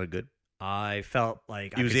voice. It sounded good. I felt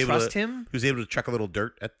like He I was could able trust to- him. He was able to chuck a little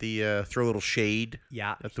dirt at the, throw a little shade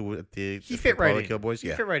Yeah. at the He fit right in. Killboys. He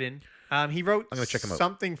Yeah. fit right in. He wrote I'm gonna check him out.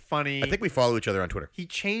 something funny. I think we follow each other on Twitter. He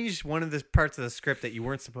changed one of the parts of the script that you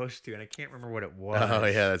weren't supposed to, and I can't remember what it was. Oh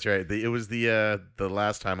yeah, that's right. It was the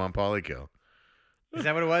last time on Polykill. Is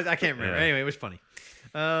that what it was? I can't remember. Yeah. Anyway, it was funny.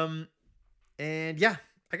 And yeah,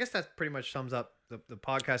 I guess that pretty much sums up the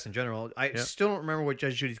podcast in general. I still don't remember what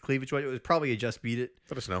Judge Judy's cleavage was. It was probably a Just Beat It.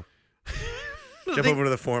 Let us know. Jump over to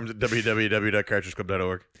the forums at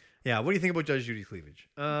www.cartridgeclub.org. Yeah, what do you think about Judge Judy's cleavage?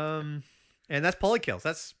 And that's polykills.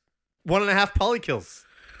 That's 1.5 polykills.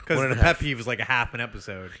 Because the 1.5. pet peeve is like a half an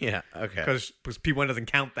episode. Yeah. Okay. Because P1 doesn't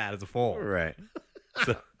count that as a full. Right.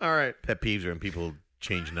 So All right. pet peeves are when people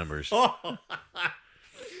change numbers. Oh. All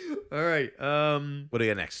right. What do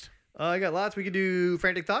you got next? I got lots. We could do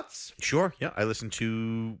Frantic Thoughts. Sure. Yeah. I listened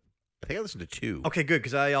to 2. Okay, good.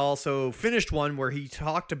 Because I also finished one where he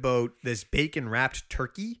talked about this bacon wrapped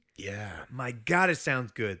turkey. Yeah. My God, it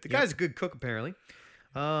sounds good. The guy's a good cook, apparently.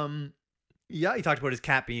 Yeah, he talked about his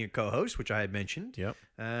cat being a co-host, which I had mentioned. Yep.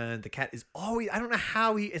 And the cat is always, I don't know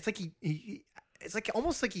how it's like it's like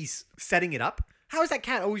almost like he's setting it up. How is that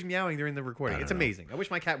cat always meowing during the recording? I It's don't know. amazing. I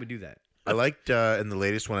wish my cat would do that. I liked in the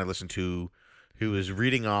latest one I listened to, he was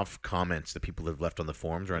reading off comments that people have left on the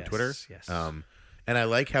forums or on Yes, Twitter. yes. And I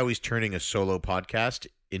like how he's turning a solo podcast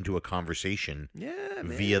into a conversation Yeah,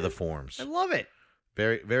 via man. the forums. I love it.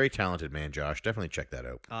 Very, very talented man, Josh. Definitely check that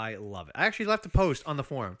out. I love it. I actually left a post on the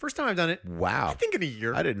forum. First time I've done it. Wow. I think in a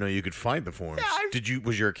year. I didn't know you could find the forums. Yeah,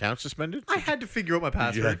 Was your account suspended? I had to figure out my you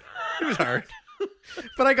password. It was hard.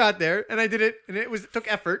 But I got there and I did it, and it took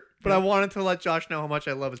effort. But I wanted to let Josh know how much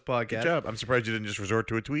I love his podcast. Good job. I'm surprised you didn't just resort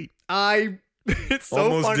to a tweet. It's so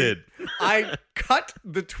Almost funny. did. I cut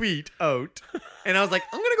the tweet out, and I was like,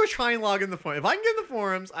 I'm gonna go try and log in the forum. If I can get in the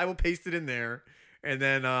forums, I will paste it in there. And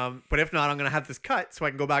then, but if not, I'm gonna have this cut so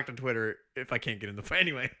I can go back to Twitter if I can't get in the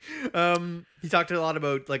anyway. He talked a lot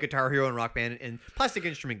about like Guitar Hero and Rock Band and plastic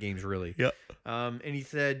instrument games, really. Yep. And he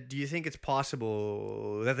said, "Do you think it's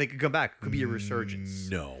possible that they could come back? It could be a resurgence."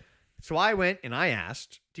 No. So I went and I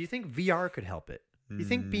asked, "Do you think VR could help it? Do you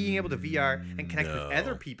think being able to VR and connect with No.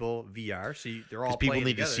 other people VR, so they're all Because people playing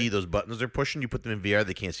need together? to see those buttons they're pushing. You put them in VR,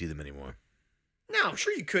 they can't see them anymore. No, I'm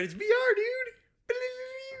sure you could. It's VR,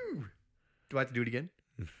 dude. Do I have to do it again?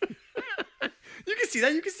 You can see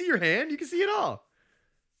that. You can see your hand. You can see it all.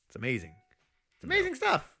 It's amazing. It's amazing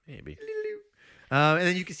stuff. Maybe. And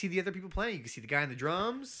then you can see the other people playing. You can see the guy on the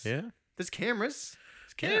drums. Yeah. There's cameras.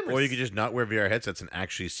 There's Yeah. cameras. Or you could just not wear VR headsets and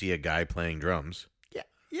actually see a guy playing drums.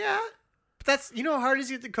 Yeah. But that's, you know how hard it is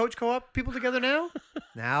to get the coach co-op people together now?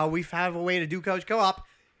 Now we have a way to do coach co-op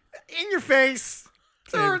in your face.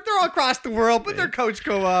 They're all across the world, but they're coach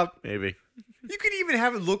co-op. Maybe. You could even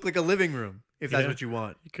have it look like a living room if that's Yeah. what you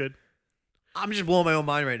want. You could. I'm just blowing my own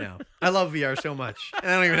mind right now. I love VR so much,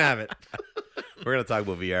 and I don't even have it. We're gonna talk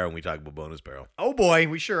about VR when we talk about Bonus Barrel. Oh boy,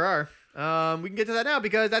 we sure are. We can get to that now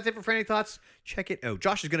because that's it for Frantic Thoughts. Check it out.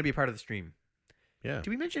 Josh is going to be a part of the stream. Yeah. Did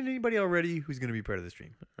we mention anybody already who's going to be part of the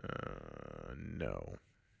stream? No.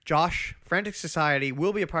 Josh, Frantic Society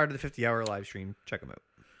will be a part of the 50-hour live stream. Check them out.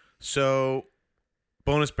 So,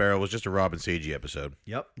 Bonus Barrel was just a Rob and Seiji episode.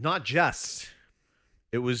 Yep. Not just.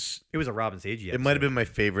 It was a Rob and Seiji episode. It might have been my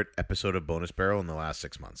favorite episode of Bonus Barrel in the last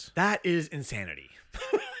 6 months. That is insanity.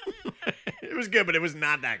 It was good, but it was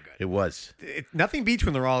not that good. It was. Nothing beats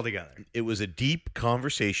when they're all together. It was a deep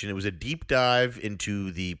conversation. It was a deep dive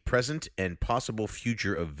into the present and possible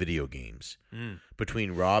future of video games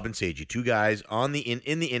between Rob and Seiji, two guys on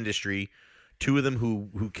in the industry, two of them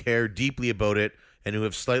who care deeply about it and who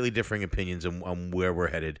have slightly differing opinions on where we're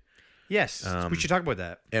headed. Yes, we should talk about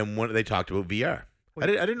that. And when they talked about VR. I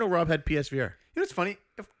didn't know Rob had PSVR. You know what's funny?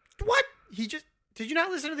 What? Did you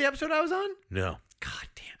not listen to the episode I was on? No. God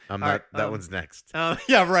damn. I'm not. That one's next.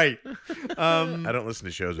 Yeah, right. I don't listen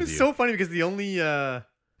to shows with It's you. so funny because the only note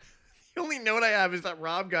I have is that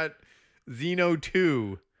Rob got Xeno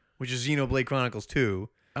 2, which is Xenoblade Chronicles 2.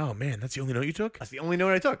 Oh man, that's the only note you took? That's the only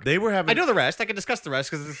note I took. They were having. I know the rest. I can discuss the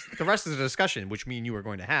rest because the rest is a discussion, which me and you are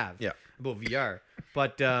going to have. Yeah. About VR.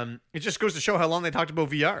 But it just goes to show how long they talked about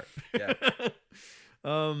VR. Yeah.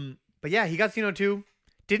 But yeah, he got Xeno 2.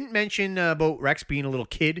 Didn't mention about Rex being a little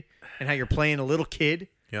kid and how you're playing a little kid.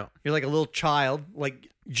 Yeah. You're like a little child. Like,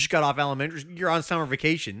 you just got off elementary. You're on summer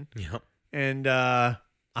vacation. Yeah. And I'm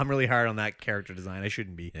really hard on that character design. I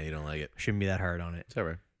shouldn't be. Yeah, you don't like it. Shouldn't be that hard on it. It's all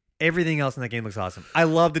right. Everything else in that game looks awesome. I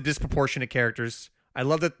love the disproportionate characters. I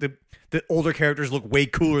love that the older characters look way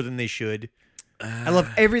cooler than they should. I love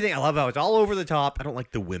everything. I love how it's all over the top. I don't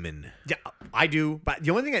like the women. Yeah, I do. But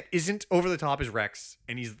the only thing that isn't over the top is Rex,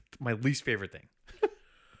 and he's my least favorite thing.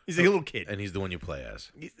 He's a little kid. And he's the one you play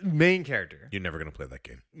as. He's the main character. You're never going to play that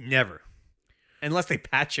game. Never. Unless they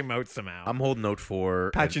patch him out somehow. I'm holding out for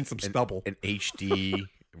Patch in some stubble. an HD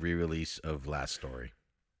re-release of Last Story.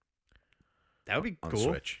 That would be on cool.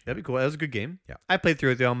 Switch. That'd be cool. That was a good game. Yeah. I played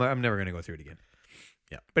through it though. I'm never going to go through it again.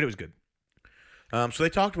 Yeah. But it was good. So they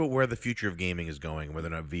talked about where the future of gaming is going, whether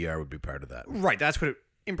or not VR would be part of that. Right. That's what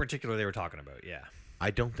in particular they were talking about. Yeah.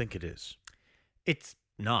 I don't think it is. It's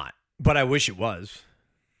not. But I wish it was.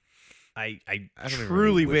 I don't even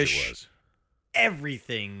truly really wish it was.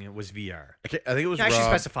 everything was VR. I think it was Can I actually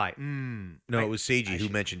Rob. specify? No, it was Seiji who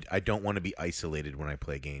mentioned, I don't want to be isolated when I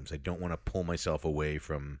play games. I don't want to pull myself away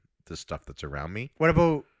from the stuff that's around me. What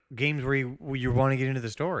about games where you want to get into the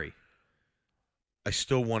story? I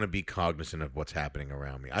still want to be cognizant of what's happening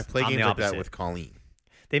around me. I play I'm the games like that opposite. with Colleen.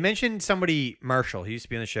 They mentioned somebody, Marshall, he used to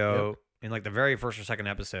be on the show in like the very first or second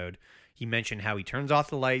episode. He mentioned how he turns off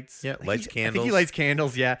the lights. Yeah, lights I think candles. he lights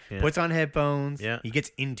candles, yeah. Yeah. Puts on headphones. Yeah. He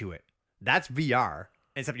gets into it. That's VR,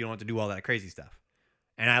 except you don't have to do all that crazy stuff.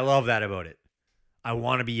 And I love that about it. I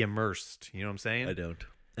want to be immersed. You know what I'm saying? I don't.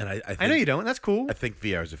 And I think, I know you don't. That's cool. I think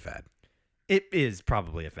VR is a fad. It is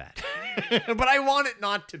probably a fad. But I want it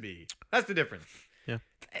not to be. That's the difference. Yeah.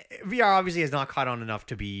 VR obviously has not caught on enough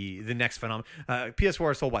to be the next phenomenon. PS4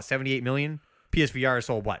 has sold, 78 million? PSVR has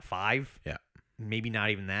sold, 5? Yeah. Maybe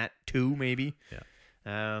not even that. 2, maybe.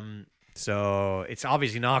 Yeah. So it's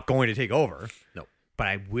obviously not going to take over. No. But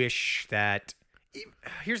I wish that...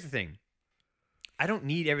 Here's the thing. I don't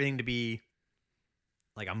need everything to be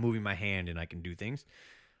like I'm moving my hand and I can do things.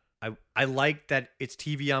 I like that it's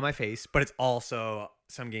TV on my face, but it's also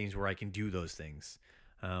some games where I can do those things.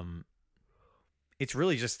 It's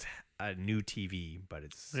really just a new TV, but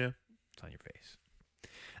it's on your face.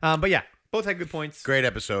 But yeah, both had good points. Great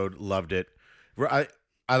episode. Loved it. I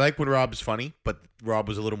like when Rob's funny, but Rob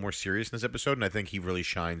was a little more serious in this episode, and I think he really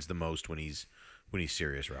shines the most when he's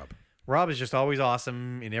serious, Rob. Rob is just always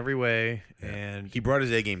awesome in every way, and He brought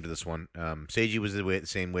his A game to this one. Seiji was the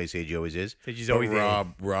same way Seiji always is. Seiji's But always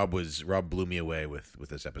A. Rob blew me away with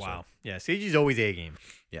this episode. Wow. Yeah, Seiji's always A game.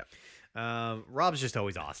 Yeah. Rob's just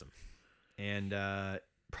always awesome. And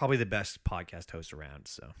probably the best podcast host around,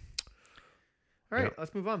 so. All right, Yep.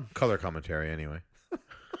 let's move on. Color commentary, anyway.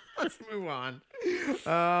 Let's move on.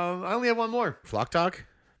 I only have one more. Flock Talk?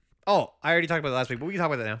 Oh, I already talked about it last week, but we can talk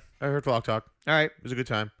about that now. I heard Flock Talk. All right. It was a good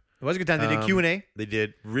time. It was a good time. They did Q&A. They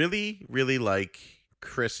did really, really like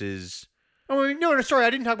Chris's. Oh, wait, no, sorry.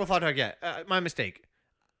 I didn't talk about Flat Talk yet. My mistake.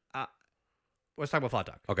 Let's talk about Flat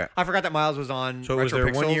Talk. Okay. I forgot that Miles was on So it was Retro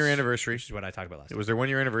their Pixels, 1 year anniversary. which is what I talked about last It time. was their 1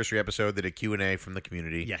 year anniversary episode. They did a Q&A from the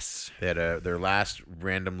community. Yes. They had their last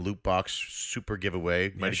random loot box super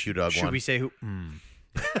giveaway. Mighty Q Dog Should won. we say who?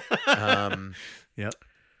 Yep.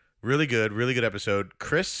 Really good episode.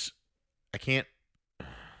 Chris, I can't.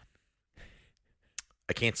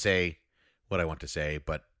 I can't say what I want to say,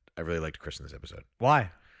 but I really liked Chris in this episode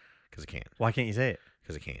Why? because I can't. Why can't you say it?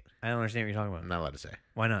 Because I can't. I don't understand what you're talking I'm about. not allowed to say.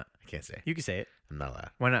 Why not? I can't say. You can say it. I'm not allowed.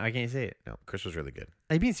 Why not? Why can't you say it? No, Chris was really good.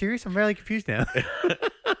 Are you being serious? I'm really confused now.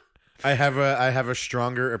 I have a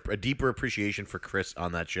stronger, a deeper appreciation for Chris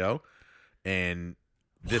on that show, and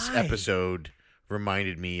this Why? episode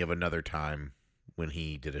reminded me of another time when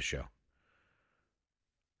he did a show.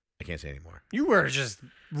 I can't say anymore. You were just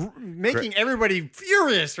making everybody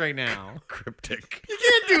furious right now. Cryptic. You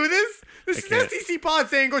can't do this. This I is can't. STC Pod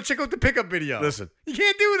saying go check out the pickup video. Listen, You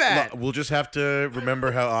can't do that. we'll just have to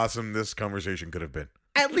remember how awesome this conversation could have been.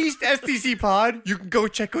 At least STC Pod, you can go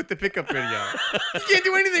check out the pickup video. You can't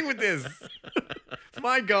do anything with this.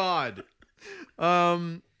 My God.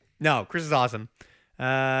 No, Chris is awesome.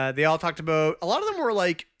 They all talked about, a lot of them were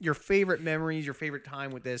like your favorite memories, your favorite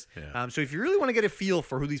time with this. Yeah. So if you really want to get a feel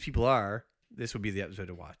for who these people are, this would be the episode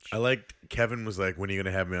to watch. I liked Kevin was like, "When are you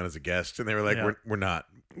going to have me on as a guest?" And they were like, Yeah. "We're not."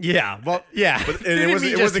 Yeah, well, yeah. But They and it didn't wasn't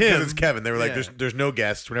mean because just it's him. Kevin. They were like, Yeah. "There's no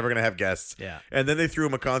guests. We're never going to have guests." Yeah. And then they threw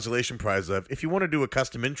him a consolation prize of, if you want to do a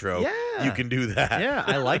custom intro, Yeah. you can do that. Yeah,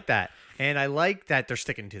 I like that. And I like that they're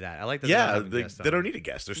sticking to that. I like that. they're not Yeah, having they guests don't on. need a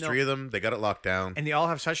guest. There's No. 3 of them. They got it locked down. And they all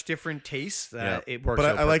have such different tastes that it works. But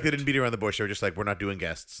out I like they perfect. didn't beat around the bush. They were just like, we're not doing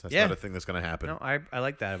guests. That's Yeah. not a thing that's going to happen. No, I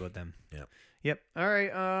like that about them. Yeah. Yep. All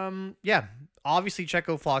right. Yeah. Obviously, check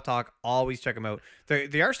out Flock Talk. Always check them out.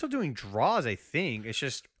 They are still doing draws. I think it's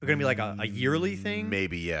just going to be like a yearly thing.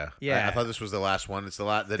 Maybe, yeah. Yeah. I thought this was the last one. It's the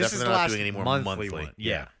last. They're This is definitely the not last doing any more monthly monthly. one.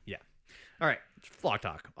 Yeah. All right. Flock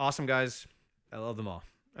Talk. Awesome guys. I love them all.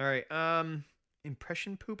 All right.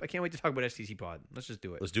 Impression poop. I can't wait to talk about STC Pod. Let's just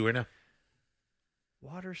do it. Let's do it now.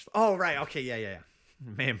 Oh, right. Okay. Yeah.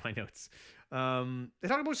 Man, my notes. They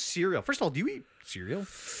talk about cereal. First of all, do you eat cereal?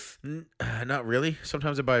 Not really.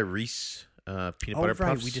 Sometimes I buy Reese peanut Oh, butter right.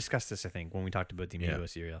 puffs. We discussed this, I think, when we talked about the Yeah. Amigo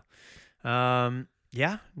cereal.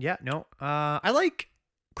 Yeah. No. I like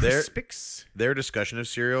There- Crispix. Their discussion of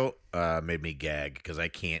cereal made me gag because I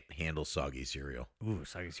can't handle soggy cereal. Ooh,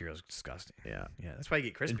 soggy cereal is disgusting. Yeah. Yeah, that's why I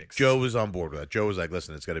get And Crispix. Joe was on board with that. Joe was like,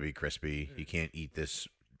 listen, it's got to be crispy. You can't eat this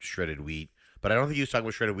shredded wheat. But I don't think he was talking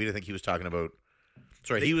about shredded wheat. I think he was talking about.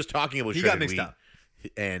 Sorry, he was talking about he got shredded mixed wheat. up.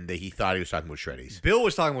 And he thought he was talking about shreddies. Bill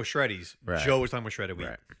was talking about shreddies. Right. Joe was talking about shredded wheat.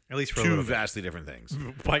 Right. At least for a Two little bit. vastly different things.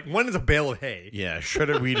 Like one is a bale of hay. Yeah,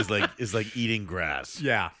 shredded wheat is like eating grass.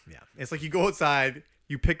 Yeah. It's like you go outside,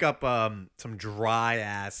 you pick up some dry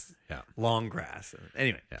ass Yeah. long grass.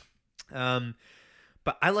 Anyway. Yeah.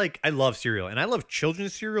 But I love cereal, and I love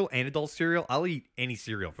children's cereal and adult cereal. I'll eat any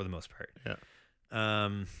cereal for the most part. Yeah.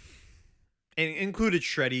 And included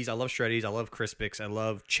Shreddies. I love Shreddies. I love Crispix. I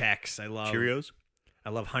love Chex. I love Cheerios. I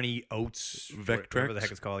love Honey Oats. Vectrex. Whatever the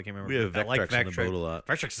heck it's called. I can't remember. We have I like Vectrex on the boat a lot.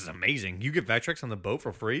 Vectrex is amazing. You get Vectrex on the boat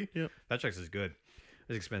for free. Yep. Vectrex is good.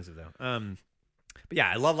 It's expensive though. But yeah,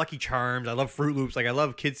 I love Lucky Charms. I love Fruit Loops. Like I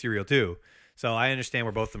love kid cereal too. So I understand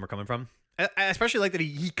where both of them are coming from. I especially like that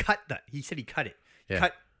he cut that. He said he cut it. Yeah.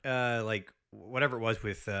 Cut like whatever it was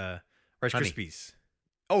with Rice Honey. Krispies.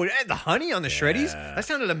 Oh, it had the honey on the Shreddies? Yeah. That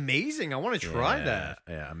sounded amazing. I want to try that.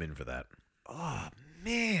 Yeah, I'm in for that. Oh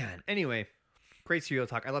man. Anyway, great cereal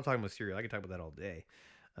talk. I love talking about cereal. I could talk about that all day.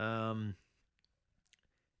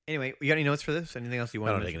 Anyway, you got any notes for this? Anything else you I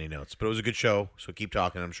want don't to take any notes, but it was a good show. So keep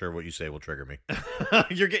talking. I'm sure what you say will trigger me.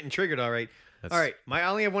 You're getting triggered, all right. That's- All right. I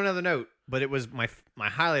only have one other note, but it was my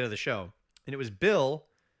highlight of the show, and it was Bill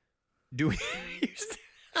doing.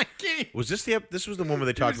 I can't. Was this this was the one where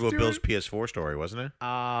they talked was about Bill's PS4 story, wasn't it?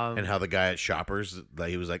 And And how the guy at Shoppers, like,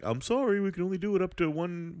 he was like, "I'm sorry, we can only do it up to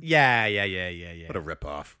one." yeah. What a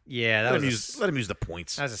ripoff! Yeah, that Let was him use the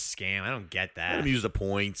points. that was a scam. I don't get Let him that. use the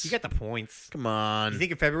points. You got the points. Come on. You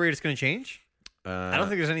think in February it's going to change? I don't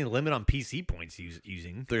think there's any limit on PC points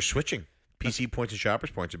using. they're switching. PC points and Shoppers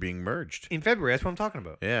points are being merged. In February, that's what I'm talking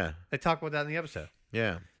about. Yeah, They talk about that in the episode.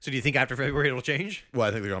 yeah. So do you think after February it'll change? Well, I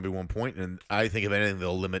think they're gonna be 1 point, and I think if anything,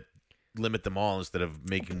 they'll limit them all instead of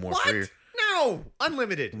making more What? free. No,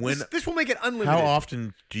 unlimited. When- This will make it unlimited. How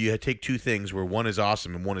often do you take two things where one is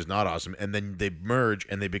awesome and one is not awesome, and then they merge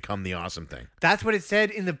and they become the awesome thing? That's what it said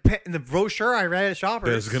in the brochure I read at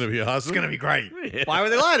Shoppers. It's gonna be awesome. It's gonna be great. Yeah. Why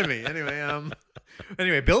would they lie to me?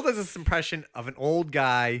 Anyway, Bill does this impression of an old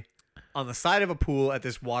guy on the side of a pool at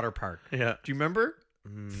this water park. Yeah. Do you remember?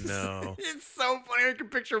 No. It's so funny. I can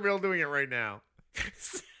picture Bill doing it right now.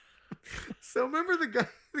 So remember the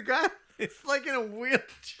guy is like in a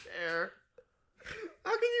wheelchair.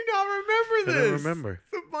 How can you not remember I this? don't remember.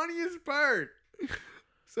 It's the funniest part.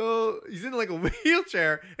 So he's in like a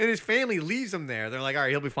wheelchair, and his family leaves him there. They're like, all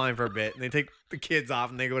right, he'll be fine for a bit. And they take the kids off,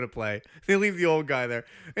 and they go to play. They leave the old guy there.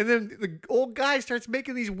 And then the old guy starts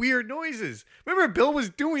making these weird noises. Remember, Bill was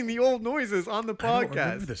doing the old noises on the podcast. I don't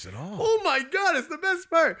remember this at all. Oh my God, it's the best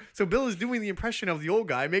part. So Bill is doing the impression of the old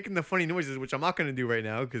guy, making the funny noises, which I'm not going to do right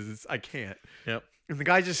now because I can't. Yep. And the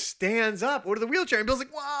guy just stands up out of the wheelchair, and Bill's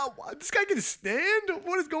like, wow, this guy can stand?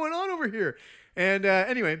 What is going on over here? And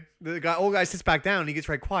anyway, the old guy sits back down, and he gets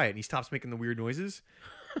right quiet, and he stops making the weird noises.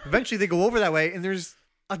 Eventually, they go over that way, and there's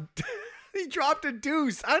a... he dropped a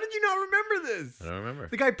deuce. How did you not remember this? I don't remember.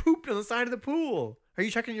 The guy pooped on the side of the pool. Are you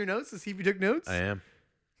checking your notes to see if you took notes? I am.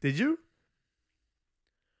 Did you?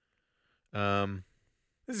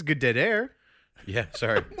 This is good dead air. Yeah,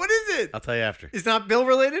 sorry. What is it? I'll tell you after. It's not Bill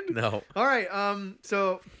related? No. All right.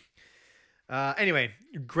 Anyway,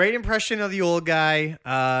 great impression of the old guy.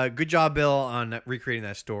 Good job, Bill, on recreating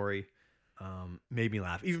that story. Made me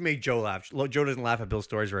laugh. Even made Joe laugh. Joe doesn't laugh at Bill's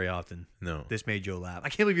stories very often. No. This made Joe laugh. I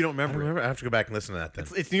can't believe you don't I remember. don't remember. I have to go back and listen to that then.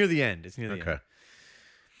 It's near the end. It's near the end. Okay.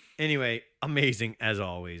 Anyway, amazing as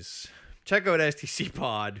always. Check out STC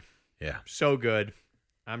Pod. Yeah. So good.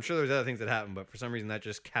 I'm sure there's other things that happened, but for some reason that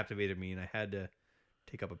just captivated me, and I had to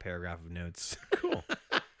take up a paragraph of notes. Cool.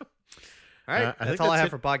 All right, I that's think all I that's have it.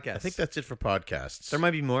 for podcasts. I think that's it for podcasts. There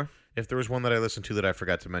might be more. If there was one that I listened to that I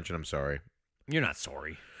forgot to mention, I'm sorry. You're not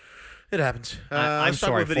sorry. It happens. I'm let's talk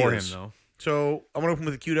sorry about for him, videos. though. So I want to open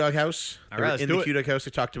with the Q Dog House. All right, let's in do the it. Q Dog House,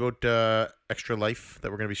 they talked about Extra Life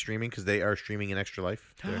that we're going to be streaming because they are streaming in Extra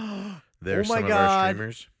Life. They're Oh my some of our God.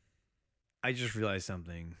 streamers. I just realized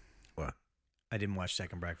something. What? I didn't watch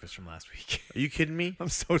Second Breakfast from last week. Are you kidding me? I'm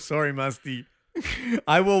so sorry, Musty.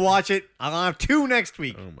 I will watch it. I'll have 2 next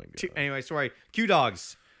week. Oh my God. Anyway, sorry. Q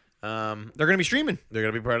Dogs. They're going to be streaming. They're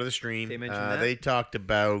going to be part of the stream. They mentioned that? They talked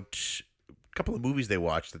about a couple of movies they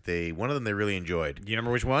watched that one of them they really enjoyed. Do you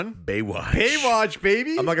remember which one? Baywatch. Baywatch,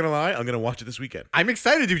 baby. I'm not going to lie. I'm going to watch it this weekend. I'm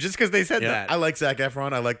excited to just because they said Yeah, that. I like Zac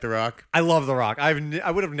Efron. I like The Rock. I love The Rock. I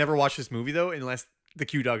would have never watched this movie though unless the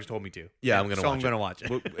Q Dogs told me to. Yeah, I'm going to watch it. I'm going to watch it.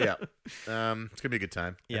 Well, yeah. It's going to be a good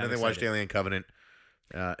time. Yeah, and then I'm they watched excited. Alien Covenant.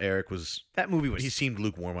 Eric was... That movie was... He seemed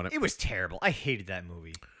lukewarm on it. It was terrible. I hated that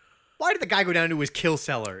movie. Why did the guy go down to his kill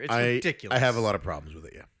cellar? It's ridiculous. I have a lot of problems with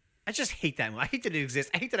it, yeah. I just hate that movie. I hate that it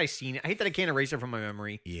exists. I hate that I've seen it. I hate that I can't erase it from my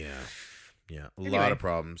memory. Yeah. Yeah. A Anyway, lot of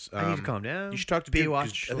problems. I need to calm down. You should talk to Duke.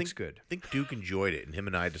 'cause Baywatch I looks think, good. I think Duke enjoyed it, and him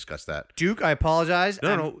and I discussed that. Duke, I apologize.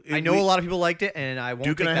 No, I know a lot of people liked it, and I won't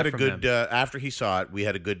Duke take and I that had a from good them. after he saw it. We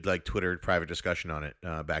had a good Twitter private discussion on it,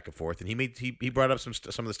 back and forth, and he brought up some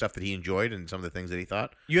of the stuff that he enjoyed and some of the things that he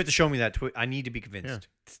thought. You have to show me that. I need to be convinced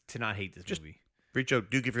to not hate this movie. Reach out,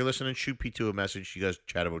 Duke, if you're listening. Shoot P2 a message. You guys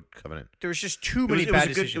chat about Covenant. There was just too many bad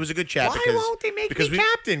decisions. It was a good chat. Why because, won't they make because me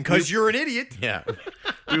captain? Because you're an idiot. Yeah,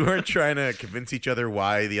 we weren't trying to convince each other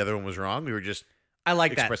why the other one was wrong. We were just I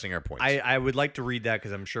like that. expressing our points. I would like to read that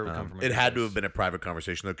because I'm sure it would come from. It had to have been a private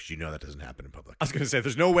conversation though, because you know that doesn't happen in public. I was going to say,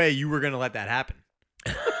 there's no way you were going to let that happen.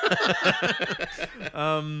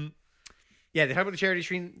 Yeah, they talked about the charity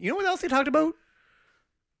stream. You know what else they talked about?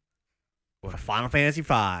 What? Final Fantasy V.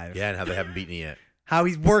 Yeah, and how they haven't beaten it yet. How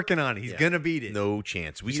he's working on it. He's Yeah. going to beat it. No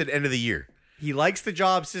chance. We said end of the year. He likes the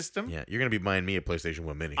job system. Yeah, you're gonna be buying me a PlayStation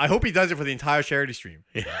 1 Mini. I hope he does it for the entire charity stream.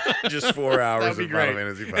 Just 4 hours That of would be Final great.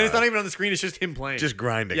 Fantasy V. And it's not even on the screen. It's just him playing. just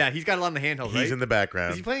grinding. yeah, he's got it on the handheld, right? He's in the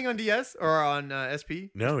background. Is he playing on DS or on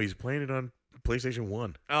SP? No, he's playing it on PlayStation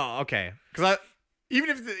 1. Oh, okay. Because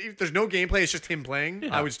even if there's no gameplay, it's just him playing,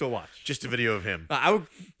 Yeah. I would still watch. Just a video of him. I would,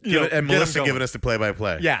 you know, And get him Melissa going. giving us the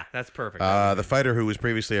play-by-play. Yeah, that's perfect. The fighter who was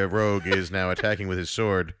previously a rogue is now attacking with his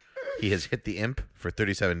sword. He has hit the imp for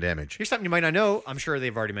 37 damage. Here's something you might not know. I'm sure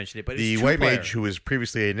they've already mentioned it, but The it's white two-player. mage who was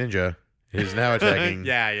previously a ninja is now attacking.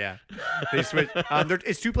 yeah. They switch.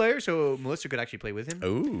 It's 2 players, so Melissa could actually play with him.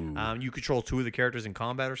 Ooh. You control 2 of the characters in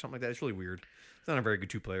combat or something like that. It's really weird. It's not a very good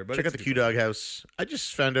 2-player, but Check out it's the Q Dog House. I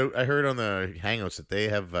just found out. I heard on the Hangouts that they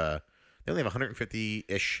have. They only have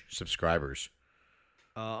 150-ish subscribers.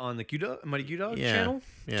 On the Mighty Q Dog Yeah. channel.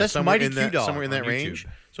 Yeah, That's somewhere Mighty in that, Q Dog somewhere in that on range.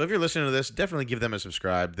 YouTube. So if you're listening to this, definitely give them a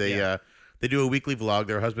subscribe. They do a weekly vlog.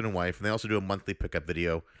 They're a husband and wife, and they also do a monthly pickup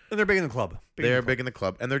video. And they're big in the club. They're big in the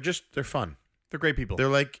club, and they're fun. They're great people. They're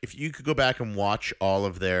like, if you could go back and watch all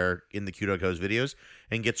of their In the Q Dog House videos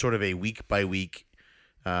and get sort of a week by week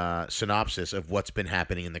synopsis of what's been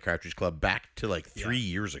happening in the Cartridge Club back to like 3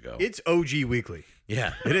 years ago. It's OG Weekly.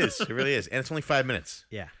 Yeah, it is. It really is. And it's only 5 minutes.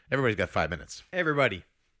 Yeah. Everybody's got 5 minutes. Everybody.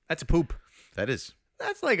 That's a poop. That is.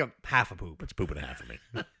 That's like a half a poop. It's a poop and a half for me.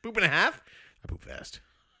 Poop and a half? I poop fast.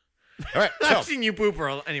 All right. I've So, seen you poop for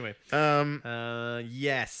anyway. um,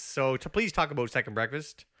 Yes. So please talk about Second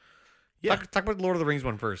Breakfast. Yeah. Talk about the Lord of the Rings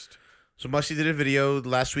one first. So Musty did a video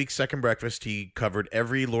last week's Second Breakfast. He covered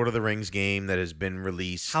every Lord of the Rings game that has been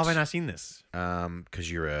released. How have I not seen this?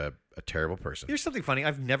 Because you're a terrible person. Here's something funny.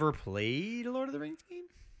 I've never played a Lord of the Rings game.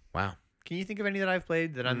 Wow. Can you think of any that I've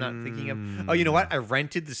played that I'm not thinking of? Oh, you know what? I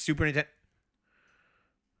rented the Super Nintendo.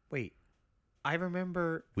 Wait. I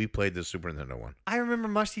remember We played the Super Nintendo one.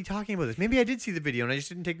 Musty talking about this. Maybe I did see the video and I just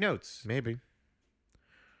didn't take notes. Maybe.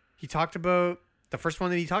 He talked about the first one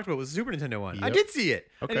that he talked about was the Super Nintendo one. I Yep. did see it.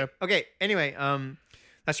 Okay. Okay. Anyway,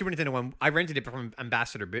 that Super Nintendo one, I rented it from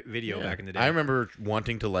Ambassador Video back in the day. I remember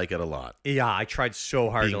wanting to like it a lot. Yeah, I tried so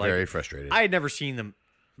hard Being to like very it. frustrated. I had never seen them.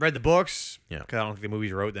 Read the books. Yeah. Because I don't think the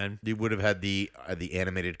movies were out then. You would have had the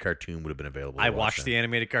animated cartoon would have been available. to I watch watched then. the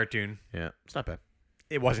animated cartoon. Yeah, it's not bad.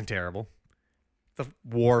 It wasn't terrible. The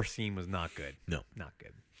war scene was not good. No. Not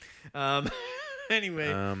good.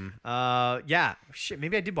 Anyway, Um, yeah, shit.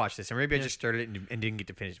 Maybe I did watch this, or maybe I just started it and didn't get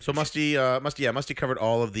to finish. So Musty covered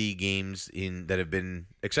all of the games that have been,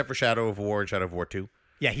 except for Shadow of War and Shadow of War 2,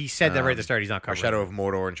 Yeah, he said that right at the start. He's not or covering. Shadow of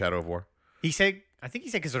Mordor and Shadow of War. He said, I think he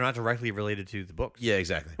said because they're not directly related to the books. Yeah,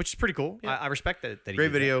 exactly. Which is pretty cool. Yeah. I respect that. He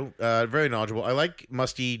Great did that. video, very knowledgeable. I like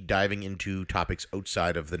Musty diving into topics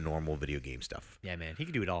outside of the normal video game stuff. Yeah, man, he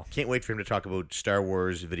can do it all. Can't wait for him to talk about Star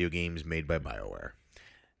Wars video games made by BioWare.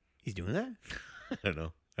 He's doing that. I don't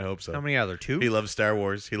know. I hope so. How many are there? Two. He loves Star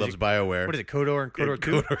Wars. He loves BioWare. What is it? KOTOR and KOTOR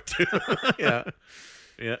 2? KOTOR 2. Yeah.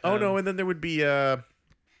 Yeah. Oh, no, and then there would be the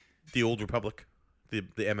Old Republic, the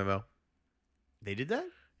MMO. They did that?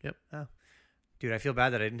 Yep. Oh. Dude, I feel bad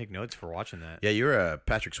that I didn't take notes for watching that. Yeah, you're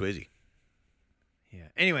Patrick Swayze. Yeah.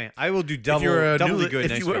 Anyway, I will do double. If you're a doubly new, good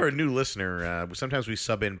if next you are a week. new listener, sometimes we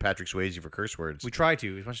sub in Patrick Swayze for curse words. We try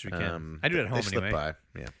to as much as we can. I do it at home they slip anyway.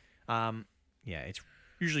 by. Yeah. Yeah, it's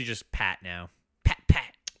usually just Pat now.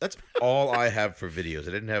 Pat. That's all I have for videos.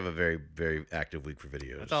 I didn't have a very, very active week for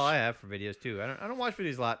videos. That's all I have for videos too. I don't watch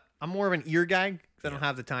videos a lot. I'm more of an ear guy because I don't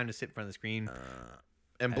have the time to sit in front of the screen.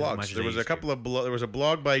 And as much blogs. as There I was a used to. couple of there was a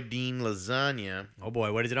blog by Dean Lasagna. Oh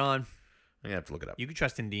boy, what is it on? I'm gonna have to look it up. You can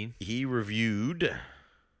trust in Dean. He reviewed,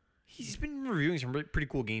 He's been reviewing some really pretty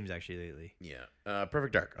cool games actually lately.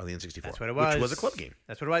 Perfect Dark on the N64. That's what it was. Which was a club game.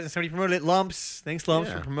 That's what it was. And somebody promoted it. Lumps. Thanks, Lumps,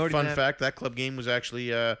 Yeah. for promoting Fun that. fact: that club game was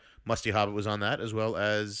actually Musty Hobbit was on that, as well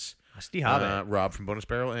as Musty Hobbit. Rob from Bonus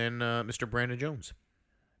Barrel and Mr. Brandon Jones.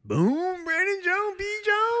 Boom, Brandon Jones, B.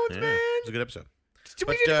 Jones, Yeah, man. it was a good episode. We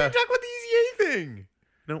But, didn't even talk about the Easy A thing.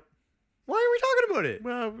 No. Why are we talking about it?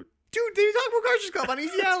 Well, Dude, they talk about Cartridge Club on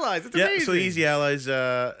Easy Allies. It's yeah. amazing. So Easy Allies,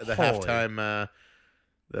 the Holy. halftime,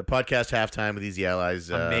 the podcast halftime with Easy Allies.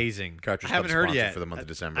 Amazing. Cartridge I haven't Club heard sponsor yet. for the month of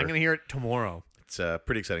December. I'm going to hear it tomorrow. It's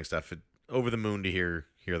pretty exciting stuff. Over the moon to hear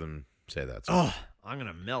them say that. So. Oh, I'm going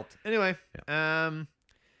to melt. Anyway,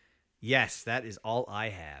 yes, that is all I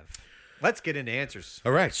have. Let's get into answers.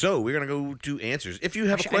 All right, so we're gonna go to answers. If you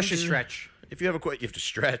have Actually, a question, I need to stretch. If you have a question, you have to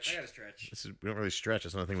stretch. gotta stretch. We don't really stretch.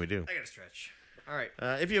 That's not a thing we do. I gotta stretch. All right.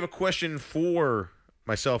 If you have a question for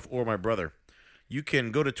myself or my brother, you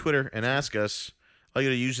can go to Twitter and ask us. All you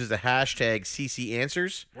gotta use is the hashtag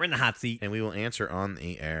 #CCAnswers, We're in the hot seat. and we will answer on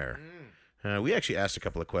the air. We actually asked a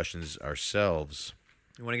couple of questions ourselves.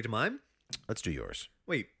 You want to get to mine? Let's do yours.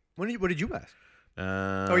 Wait, what did you ask?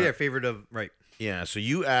 Oh Favorite of, right. yeah. So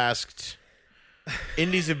you asked.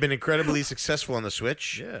 Indies have been incredibly successful on the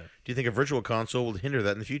Switch. Yeah. Do you think a virtual console will hinder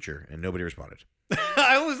that in the future? And nobody responded.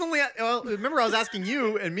 I was only, remember I was asking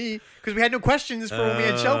you and me because we had no questions for when we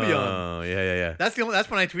had Shelby on. Oh, yeah. That's when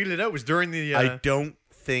I tweeted it out was during the. I don't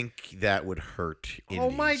think that would hurt indies. Oh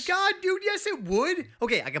my god, dude! Yes, it would.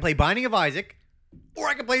 Okay, I can play Binding of Isaac, or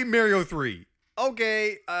I can play Mario 3.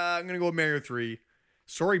 Okay, I'm gonna go with Mario 3.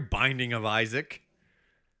 Sorry, Binding of Isaac.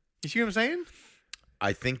 You see what I'm saying?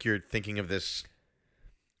 I think you're thinking of this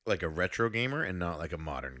like a retro gamer and not like a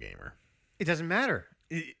modern gamer. It doesn't matter.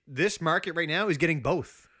 This market right now is getting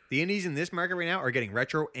both. The indies in this market right now are getting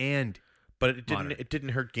retro and. But it didn't. Modern. It didn't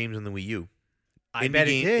hurt games on the Wii U. I bet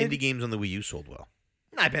it did. Indie games on the Wii U sold well.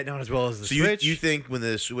 I bet not as well as the So Switch. you think when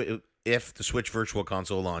if the Switch Virtual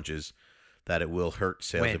Console launches, that it will hurt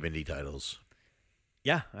sales When? of indie titles?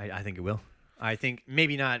 Yeah, I think it will. I think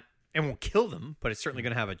maybe not. It won't kill them, but it's certainly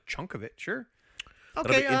going to have a chunk of it. Sure. That'll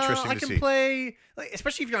Okay, be interesting I to can see. play,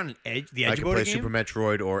 especially if you're on the edge I of can a play game. Super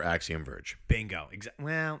Metroid or Axiom Verge. Bingo.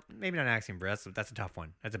 Well, maybe not Axiom Verge. That's a tough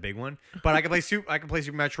one. That's a big one. But I can play Super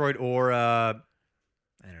Metroid or I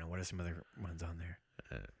don't know. What are some other ones on there?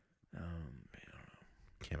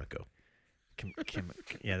 Kamiko.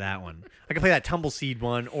 Yeah, that one. I can play that Tumbleseed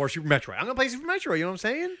one or Super Metroid. I'm gonna play Super Metroid. You know what I'm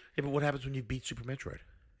saying? Yeah, but what happens when you beat Super Metroid?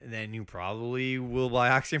 And then you probably will buy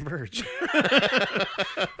Axiom Verge.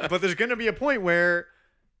 But there's gonna be a point where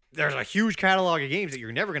there's a huge catalog of games that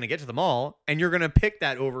you're never going to get to them all, and you're going to pick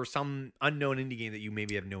that over some unknown indie game that you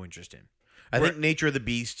maybe have no interest in. I think Nature of the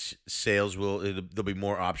Beast sales there'll be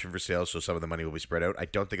more option for sales, so some of the money will be spread out. I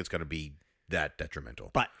don't think it's going to be that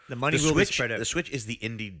detrimental. But the money will be spread out. The Switch is the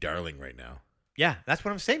indie darling right now. Yeah, that's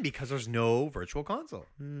what I'm saying, because there's no virtual console.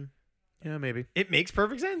 Yeah, maybe. It makes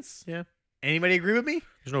perfect sense. Yeah. Anybody agree with me?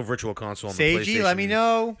 There's no virtual console on the PlayStation. Seiji, let me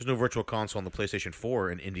know. There's no virtual console on the PlayStation 4,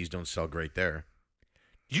 and indies don't sell great there.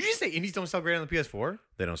 Did you just say indies don't sell great on the PS4?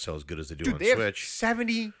 They don't sell as good as they do Dude, on they have Switch.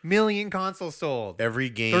 70 million consoles sold. Every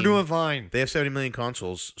game They're doing fine. They have 70 million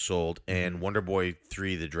consoles sold, and Wonder Boy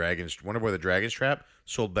the Dragon's Trap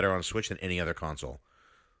sold better on Switch than any other console.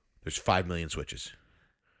 There's 5 million Switches.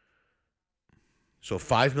 So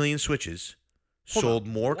 5 million Switches sold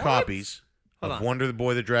more copies Hold of on. Wonder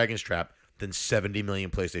Boy the Dragon's Trap than 70 million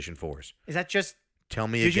PlayStation 4s. Is that just Tell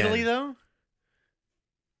me digitally again. though?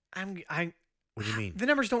 What do you mean? The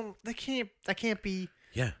numbers don't. That can't be.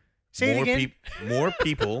 Yeah. Say more it again. More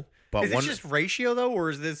people bought Is this just ratio though, or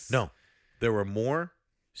is this? No. There were more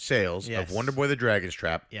sales Yes. of Wonder Boy the Dragon's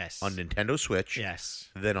Trap Yes. on Nintendo Switch Yes.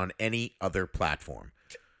 than on any other platform.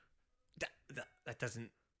 That doesn't.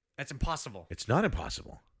 That's impossible. It's not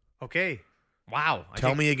impossible. Okay. Wow.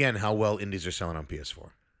 Tell me again how well indies are selling on PS4.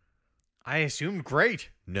 I assumed great.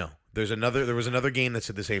 No. There was another game that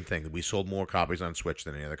said the same thing. We sold more copies on Switch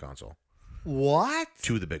than any other console. What?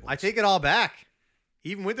 Two of the big ones. I take it all back.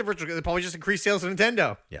 Even with the virtual, they probably just increased sales of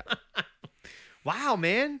Nintendo. Yeah. Wow,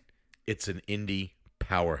 man. It's an indie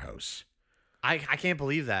powerhouse. I can't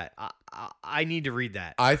believe that. I need to read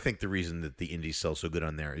that. I think the reason that the indies sell so good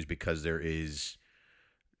on there is because there is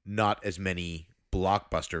not as many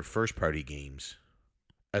blockbuster first-party games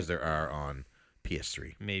as there are on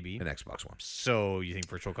PS3 Maybe. and Xbox One. So you think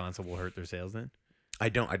Virtual Console will hurt their sales then? I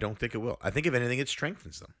don't think it will. I think if anything, it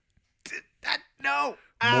strengthens them. No.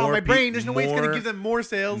 Ow, More my brain. pe- There's no way it's going to more- give them more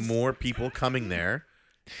sales. More people coming there.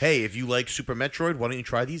 Hey, if you like Super Metroid, why don't you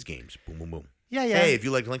try these games? Boom, boom, boom. Yeah. Hey, if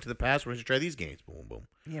you like Link to the Past, why don't you try these games? Boom, boom, boom.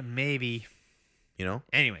 Yeah, maybe. You know,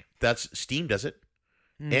 Anyway. that's Steam does it.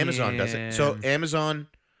 Amazon does it. So Amazon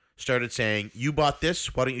started saying, "You bought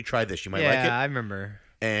this. Why don't you try this? You might like it." I remember.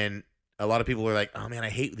 And a lot of people are like, "Oh man, I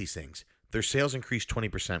hate these things." Their sales increased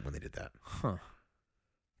 20% when they did that. Huh.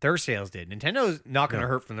 Their sales did. Nintendo's not going to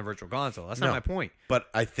No. hurt from the Virtual Console. That's No. not my point. But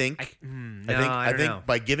I think I I don't think know.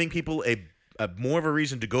 by giving people a more of a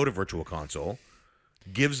reason to go to Virtual Console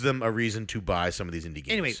gives them a reason to buy some of these indie games.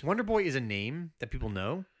 Anyway, Wonder Boy is a name that people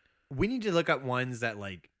know. We need to look at ones that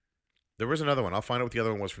like. there was another one. I'll find out what the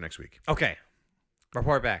other one was for next week. Okay,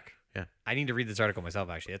 report back. Yeah. I need to read this article myself.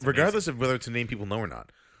 Actually, that's Regardless of whether it's a name people know or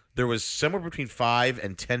not, there was somewhere between 5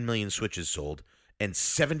 and 10 million Switches sold and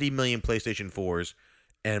 70 million PlayStation 4s,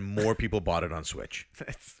 and more people bought it on Switch.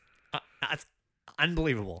 that's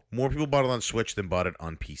unbelievable. More people bought it on Switch than bought it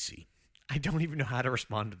on PC. I don't even know how to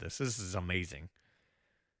respond to this. This is amazing.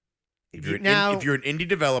 If you're, Now- if you're an indie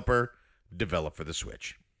developer, develop for the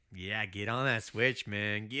Switch. Yeah, get on that Switch,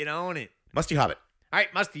 man. Get on it. Musty Hobbit All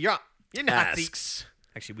right, Musty, you're up. You're Nazi. asks,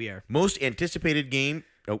 Actually, we are. most anticipated game.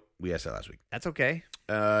 Oh, we asked that last week. That's okay.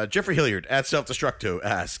 Jeffrey Hilliard at Self Destructo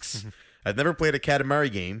asks, I've never played a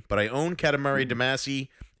Katamari game, but I own Katamari Damacy.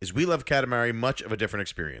 Is We Love Katamari much of a different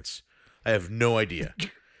experience? I have no idea.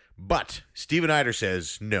 But Steven Eider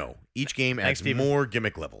says no. Each game Thanks, adds Steven. more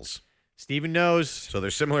gimmick levels. Steven knows. So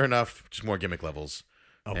they're similar enough, just more gimmick levels.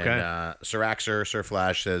 Okay. And Sir Axer, Sir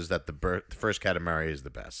Flash says that the first Katamari is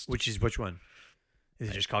the best. Which one? Is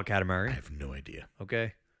it just called I Katamari? have no idea.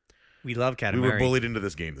 Okay. We love Katamari. We were bullied into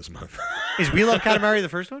this game this month. Is We Love Katamari the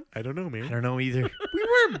first one? I don't know, man. I don't know either. We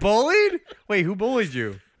weren't bullied? Wait, who bullied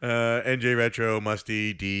you? NJ Retro,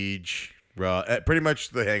 Musty, Deej, Raw, pretty much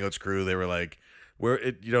the Hangouts crew. They were like, they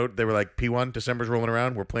were like, P1, December's rolling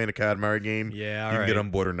around. We're playing a Katamari game. Yeah, you can alright. get on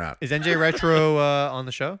board or not. Is NJ Retro on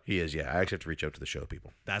the show? He is, yeah. I actually have to reach out to the show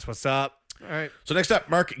people. That's what's up. All right. So next up,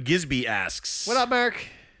 Mark Gisby asks. What up, Merrick?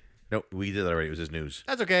 No, we did that already. It was his news.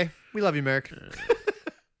 That's okay. We love you, Merrick.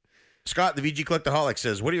 Scott, the VG Collectaholic,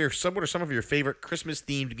 says, what are some of your favorite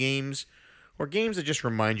Christmas-themed games or games that just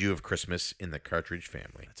remind you of Christmas in the Cartridge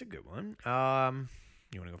family? That's a good one.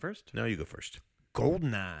 You want to go first? No, you go first.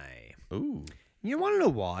 GoldenEye. Ooh. You want to know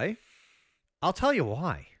why? I'll tell you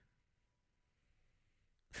why.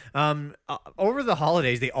 Over the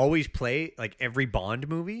holidays, they always play like every Bond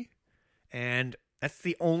movie, and that's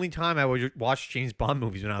the only time I would watch James Bond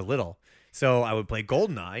movies when I was little. So I would play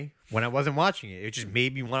GoldenEye when I wasn't watching it. It just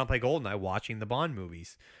made me want to play GoldenEye watching the Bond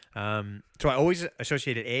movies. So I always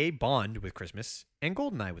associated Bond with Christmas and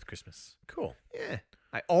GoldenEye with Christmas. Cool. Yeah,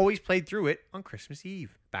 I always played through it on Christmas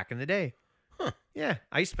Eve back in the day. Yeah,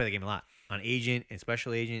 I used to play the game a lot on Agent and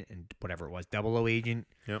Special Agent and whatever it was, 00 Agent.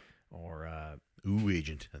 Yep. Or Ooh,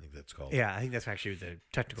 Agent, I think that's called. yeah, I think that's actually the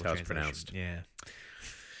technical That's how it's translation. pronounced.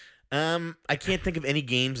 Yeah. I can't think of any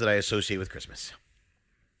games that I associate with Christmas.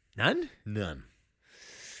 None? None.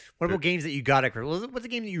 What about games that you got at Christmas? What's a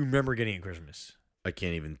game that you remember getting at Christmas? I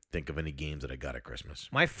can't even think of any games that I got at Christmas.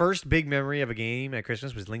 My first big memory of a game at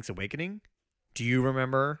Christmas was Link's Awakening. Do you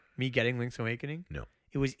remember me getting Link's Awakening? No.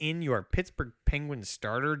 It was in your Pittsburgh Penguins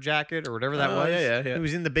starter jacket or whatever that Oh, was. yeah. It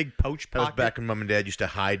was in the big pouch That was pocket. back when Mom and Dad used to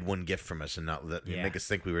hide one gift from us and not Yeah. make us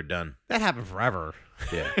think we were done. That happened forever.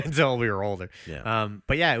 Yeah. Until we were older. Yeah.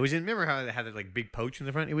 But yeah, it was in. Remember how it had that like big pouch in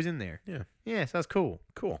the front? It was in there. Yeah. Yeah, so that was cool.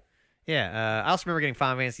 Cool. Yeah. I also remember getting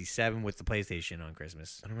Final Fantasy VII with the PlayStation on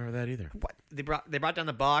Christmas. I don't remember that either. What they brought down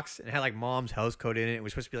the box and it had like Mom's house code in it. It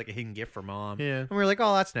was supposed to be like a hidden gift for Mom. Yeah. And we were like,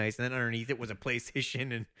 oh, that's nice. And then underneath it was a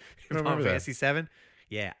PlayStation and I don't Final remember that. Fantasy VII.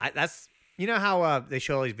 Yeah, that's you know how they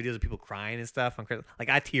show all these videos of people crying and stuff on Christmas. Like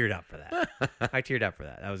I teared up for that. I teared up for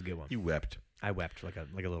that. That was a good one. You wept. I wept like a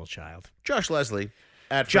little child. Josh Leslie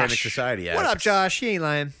at Frantic Society asks, what up, Josh? He ain't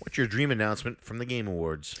lying. what's your dream announcement from the Game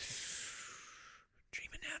Awards? Dream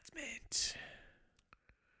announcement.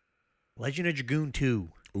 Legend of Dragoon 2.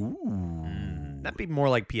 Ooh. That'd be more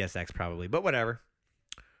like PSX probably, but whatever.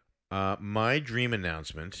 My dream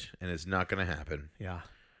announcement, and it's not going to happen, Yeah.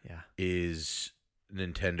 is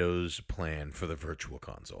Nintendo's plan for the Virtual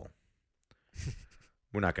Console.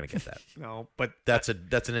 We're not going to get that. No, but That's a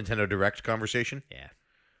Nintendo Direct conversation. yeah.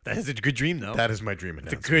 That is a good dream though. That is my dream It's a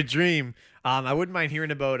announcement. good dream. I wouldn't mind hearing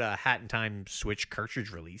about a Hat in Time Switch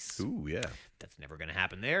cartridge release. Ooh, yeah. That's never going to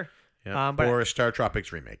happen there. Yeah. But- or a Star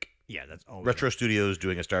Tropics remake. Yeah, that's always Retro Studios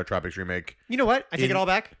doing a Star Tropics remake. You know what? I take In- it all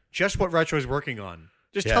back. Just what Retro is working on.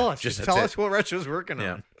 Just Yeah, tell us. just Just that's tell it. us what Retro's working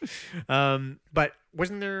Yeah. on. But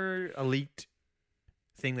wasn't there a leaked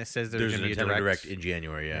thing that says There's a going to be a Nintendo direct Direct in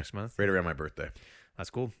January, yeah. next month? Right around my birthday. That's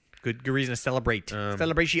cool. Good reason to celebrate. Um,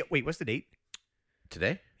 Celebration. Wait, what's the date?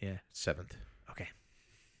 Today? Yeah. 7th. Okay.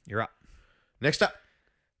 You're up. Next up,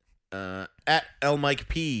 at L Mike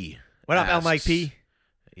P. What up, L asks- Mike P?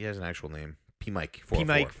 He has an actual name. P Mike. P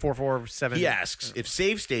Mike 447. He asks, if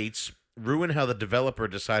save states ruin how the developer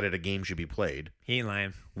decided a game should be played, He ain't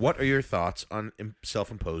lying. what are your thoughts on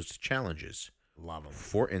self-imposed challenges? Love him.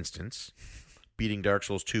 For instance, beating Dark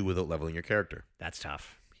Souls 2 without leveling your character. That's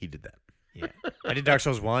tough. He did that. Yeah. I did Dark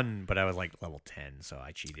Souls 1, but I was like level 10, so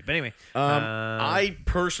I cheated. But anyway. I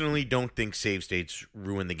personally don't think save states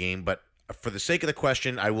ruin the game, but for the sake of the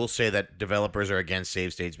question, I will say that developers are against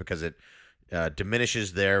save states because it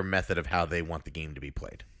diminishes their method of how they want the game to be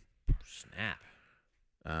played. Snap.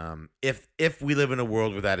 If we live in a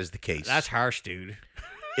world where that is the case, That's harsh, dude.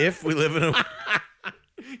 if we live in a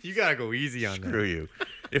You gotta go easy on screw you,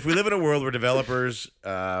 if we live in a world where developers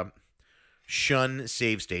shun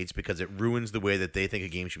save states because it ruins the way that they think a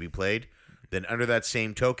game should be played, then under that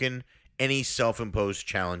same token, any self-imposed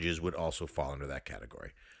challenges would also fall under that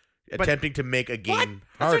category. Attempting to make a game What?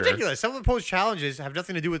 That's harder. ridiculous. Self-imposed challenges have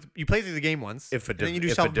nothing to do with you play through the game once. If a, and then you do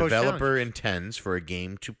if a self-imposed developer challenges. intends for a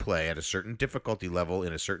game to play at a certain difficulty level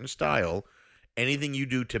in a certain style, anything you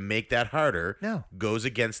do to make that harder No. goes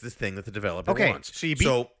against the thing that the developer Okay, wants. so you beat-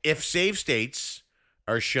 So if save states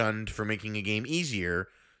are shunned for making a game easier,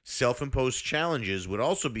 self-imposed challenges would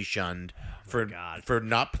also be shunned for God. for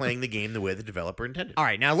not playing the game the way the developer intended. All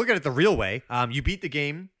right, now look at it the real way. You beat the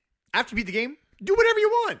game. After you beat the game, do whatever you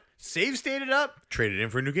want. Save state it up. Trade it in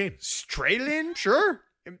for a new game. Trade it in. Sure.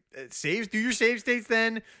 Saves. Do your save states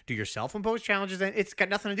then. Do your self-imposed challenges then. It's got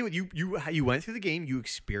nothing to do with you. You went through the game. You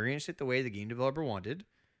experienced it the way the game developer wanted,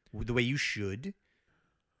 the way you should.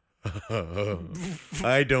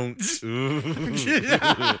 I don't.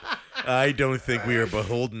 I don't think we are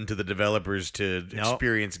beholden to the developers to No.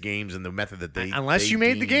 experience games in the method that they. Unless they you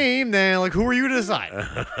made the deem. game, then like who are you to decide?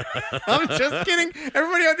 I'm just kidding.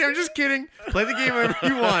 Everybody out there, I'm just kidding. Play the game whenever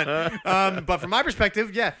you want. But from my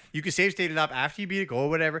perspective, yeah, you can save state it up after you beat it, go or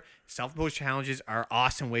whatever. Self-imposed challenges are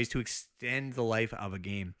awesome ways to extend the life of a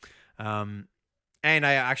game. And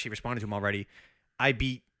I actually responded to him already. I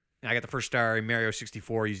got the first star in Mario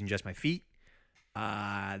 64 using just my feet.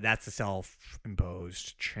 That's a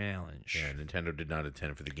self-imposed challenge. Yeah, Nintendo did not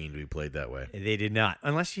intend for the game to be played that way. They did not,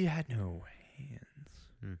 unless you had no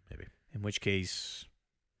hands. Maybe. In which case,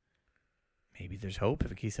 maybe there's hope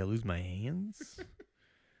in case I lose my hands.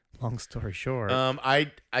 Long story short.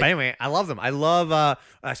 I But anyway, I love them. I love,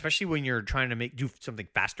 especially when you're trying to do something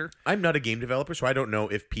faster. I'm not a game developer, so I don't know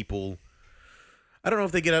if people. I don't know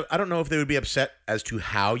if they get. I don't know if they would be upset as to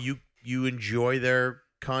how you enjoy their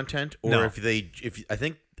content, or No. if I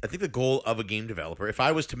think the goal of a game developer, if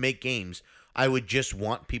I was to make games, I would just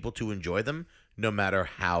want people to enjoy them no matter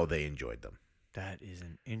how they enjoyed them. That is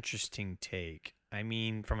an interesting take. I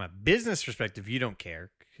mean, from a business perspective, you don't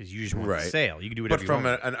care because you just want the Right. sale. You can do whatever But you from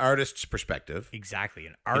want. an artist's perspective, Exactly.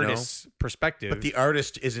 An artist's perspective. but the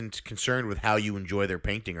artist isn't concerned with how you enjoy their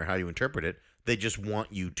painting or how you interpret it. They just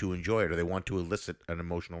want you to enjoy it, or they want to elicit an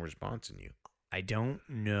emotional response in you. I don't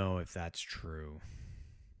know if that's true,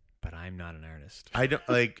 but I'm not an artist. I don't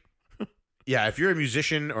like. Yeah, if you're a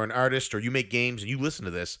musician or an artist or you make games and you listen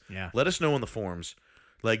to this, Yeah. let us know in the forums.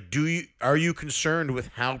 Like, are you concerned with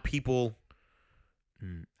how people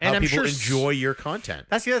And how I'm people sure enjoy your content?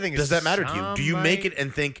 That's the other thing. Does that matter to you? Do you make somebody- it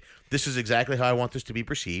and think this is exactly how I want this to be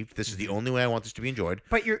perceived? This is the only way I want this to be enjoyed.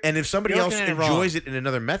 But you're And if somebody you're else looking at it wrong. enjoys it in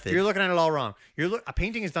another method, You're looking at it all wrong. A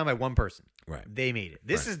painting is done by one person. right? They made it.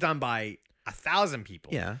 This Right. is done by 1,000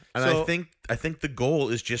 people. Yeah, and So- I think the goal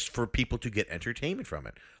is just for people to get entertainment from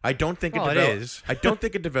it. I don't think Well, it is. I don't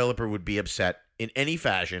think a developer would be upset in any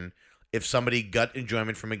fashion if somebody got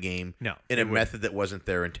enjoyment from a game No. in they a wouldn't. method that wasn't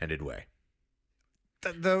their intended way.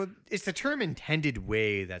 It's the term intended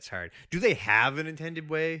way that's hard. Do they have an intended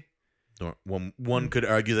way? One could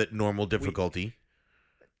argue that normal difficulty.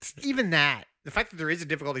 Even that. The fact that there is a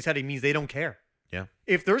difficulty setting means they don't care. Yeah.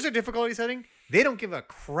 If there's a difficulty setting, they don't give a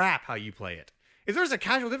crap how you play it. If there's a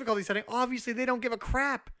casual difficulty setting, obviously they don't give a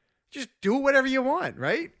crap. Just do whatever you want,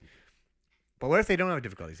 right? But what if they don't have a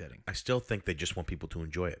difficulty setting? I still think they just want people to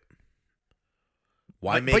enjoy it.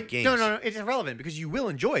 Why But- make but games? No. It's irrelevant because you will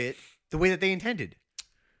enjoy it the way that they intended.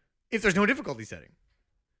 If there's no difficulty setting.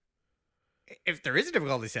 If there is a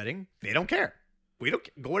difficulty setting, they don't care. We don't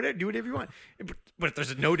go ahead, do whatever you want. But if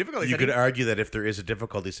there's no difficulty You setting, could argue that if there is a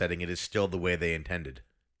difficulty setting, it is still the way they intended.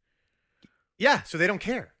 yeah, so they don't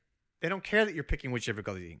care. They don't care that you're picking which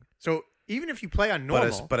difficulty. So even if you play on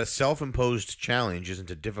normal, But a self-imposed challenge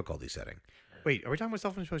isn't a difficulty setting. wait, are we talking about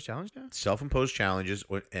self-imposed challenge now? Self-imposed challenges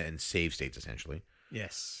and save states essentially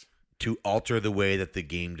Yes. to alter the way that the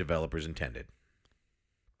game developers intended.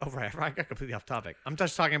 Oh right, I got completely off topic. I'm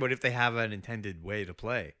just talking about if they have an intended way to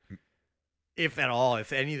play, if at all,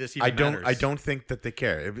 if any of this even matters. I don't think that they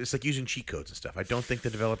care. It's like using cheat codes and stuff. I don't think the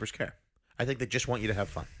developers care. I think they just want you to have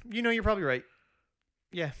fun. You know, you're probably right.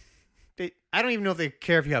 Yeah. I don't even know if they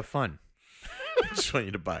care if you have fun. They just want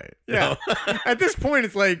you to buy it. Yeah. At this point,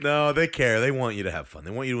 it's like No, they care. They want you to have fun.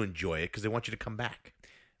 They want you to enjoy it because they want you to come back.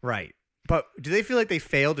 right. But do they feel like they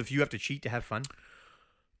failed if you have to cheat to have fun?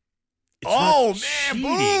 It's Oh, not man, cheating.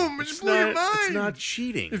 boom, it It's just blew your not- It's mind. not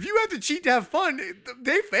cheating. If you have to cheat to have fun,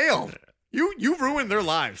 they failed. You ruined their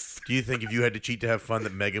lives. Do you think if you had to cheat to have fun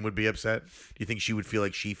that Megan would be upset? Do you think she would feel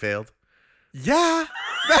like she failed? Yeah,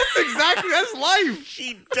 that's life.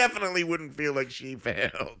 She definitely wouldn't feel like she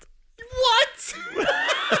failed. What?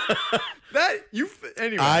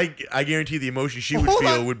 Anyway. I guarantee the emotion she would Hold feel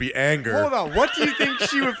on. would be anger. Hold on. What do you think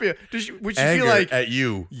she would feel? Would she Anger feel like at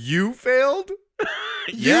you. you failed?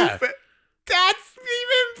 Yeah. That's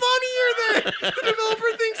even funnier than the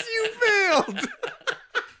developer thinks you failed.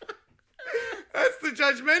 That's the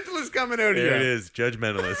judgmentalist coming out There here. it is,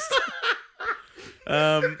 judgmentalist.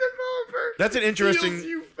 Developer That's an feels interesting.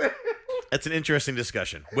 you failed. That's an interesting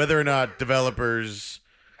discussion. Whether or not developers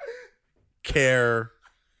care.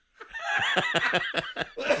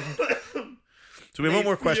 So we have one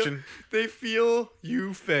more question. They feel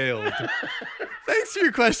you failed. Thanks for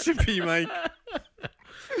your question, P. Mike. All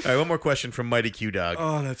right, one more question from Mighty Q Dog.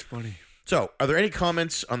 Oh, that's funny. So, are there any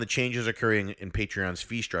comments on the changes occurring in Patreon's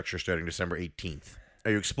fee structure starting December 18th?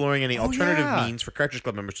 Are you exploring any alternative yeah. means for Cartridge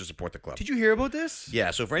Club members to support the club? Did you hear about this?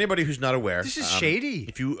 Yeah, so for anybody who's not aware, This is shady.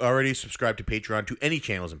 If you already subscribe to Patreon, to any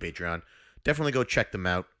channels in Patreon, definitely go check them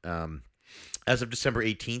out. As of December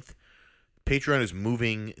 18th, Patreon is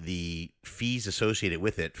moving the fees associated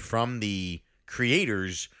with it from the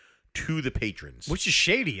creators to the patrons. Which is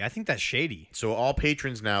shady. I think that's shady. So all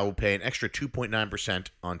patrons now will pay an extra 2.9%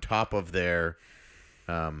 on top of their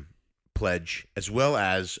pledge, as well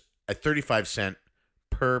as a 35-cent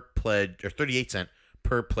per pledge, or 38-cent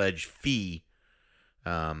per pledge fee.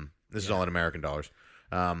 This is all in American dollars.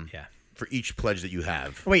 Yeah. For each pledge that you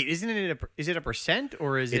have. Wait, is it a percent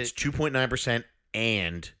or is It's it 2.9%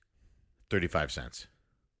 and 35 cents.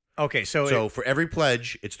 okay? So So for every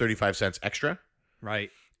pledge, it's 35 cents extra. right,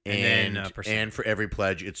 And then percent. and for every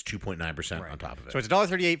pledge, it's 2.9% Right. on top of it. So it's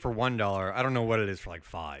 $1.38 for $1. I don't know what it is for like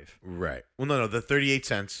 $5. Right. Well, no, the 38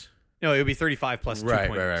 cents. No, it would be 35 plus 2 Right,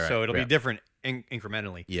 points. right. So it'll be Yeah. different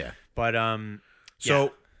incrementally. Yeah. But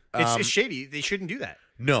So It's shady. They shouldn't do that.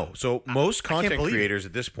 No. So most can't content believe it. creators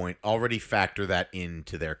at this point already factor that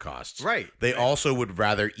into their costs. Right. They also would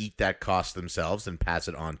rather eat that cost themselves than pass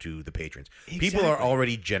it on to the patrons. People Exactly. are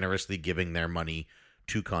already generously giving their money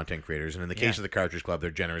to content creators, and in the case Yeah. of the Cartridge Club,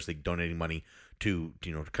 they're generously donating money to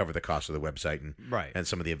to cover the cost of the website and Right. and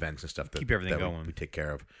some of the events and stuff that Keep everything that going. we take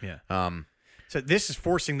care of. Yeah. So this is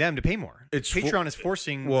forcing them to pay more. It's Patreon is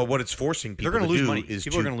forcing. Well, what it's forcing people gonna to lose do money. is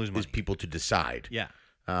People are to- gonna lose is money. people to decide. yeah.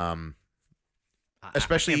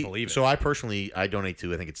 Especially, I can't believe it. so I personally I donate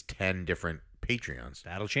to I think it's 10 different Patreons.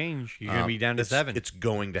 That'll change. You're gonna be down to it's, 7. It's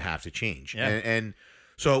going to have to change. Yeah. And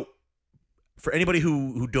so for anybody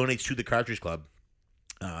who donates to the Cartridge Club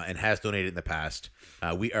and has donated in the past,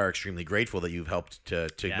 we are extremely grateful that you've helped to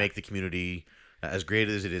Yeah. make the community as great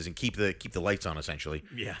as it is and keep the lights on essentially.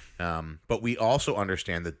 Yeah. But we also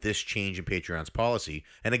understand that this change in Patreon's policy,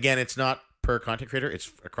 and again, it's not per content creator;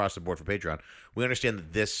 it's across the board for Patreon. We understand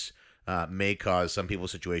that this may cause some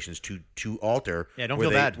people's situations to alter. Yeah, don't where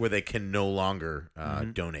feel bad. where they can no longer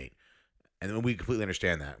donate, and we completely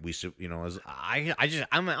understand that. As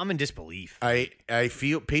I'm in disbelief. I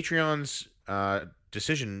feel Patreon's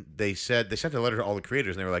decision. They sent a letter to all the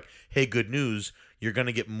creators, and they were like, "Hey, good news! You're going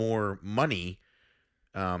to get more money."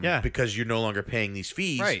 Because you're no longer paying these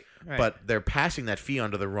fees, Right. But they're passing that fee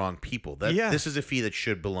onto the wrong people. This is a fee that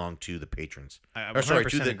should belong to the patrons. I Or sorry, to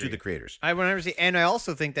 100% the agree. creators. I 100%, and I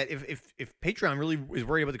also think that if Patreon really is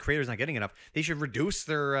worried about the creators not getting enough, they should reduce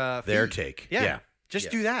their Their fee. take. Yeah, just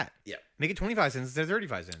Yeah. do that. Yeah. Make it 25 cents instead of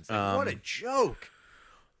 35 cents. Like, what a joke.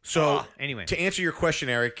 So Anyway, to answer your question,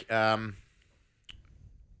 Eric,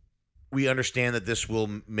 we understand that this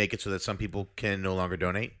will make it so that some people can no longer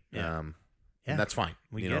donate. Yeah. And that's fine.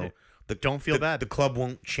 We you get know, it. Don't feel bad. The club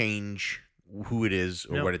won't change who it is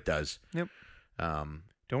or Nope. what it does. Nope. Um,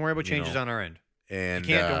 Don't worry about you changes know, on our end. and If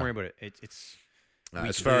you can't, don't worry about it. It's we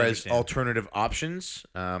as completely far as understand. alternative options,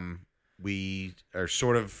 we are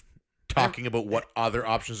sort of talking about what other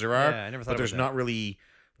options there are. Yeah, I never thought but there's about that. not really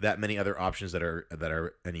that many other options that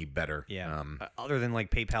are any better. Yeah. Other than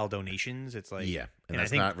like PayPal donations, it's like Yeah, and and I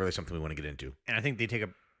that's think- not really something we want to get into. and I think they take a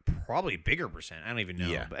probably bigger percent. I don't even know.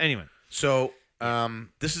 Yeah. But anyway, So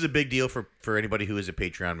this is a big deal for anybody who is a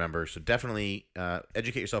Patreon member. So definitely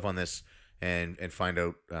educate yourself on this and find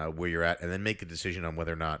out where you're at, and then make a decision on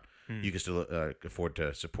whether or not you can still afford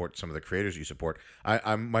to support some of the creators you support.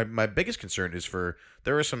 My biggest concern is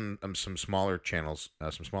there are some smaller channels,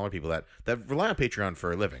 some smaller people that rely on Patreon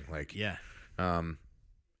for a living, like yeah. and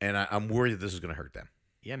I'm worried that this is going to hurt them.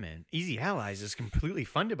 Yeah, man. Easy Allies is completely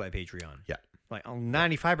funded by Patreon. Yeah. Like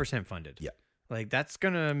 95% funded. Yeah. Like that's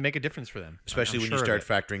going to make a difference for them. Especially I'm when sure you of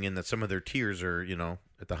start it. factoring in that some of their tiers are,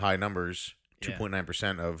 at the high numbers, Yeah.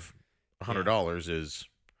 2.9% of $100 is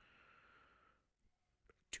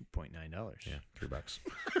 $2.9. Yeah,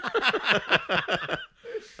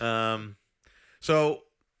 $3. So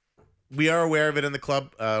we are aware of it in the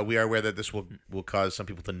club. We are aware that this will cause some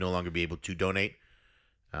people to no longer be able to donate.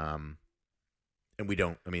 And we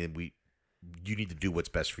don't. I mean, you need to do what's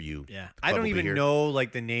best for you. Yeah. The I club don't will be even here. know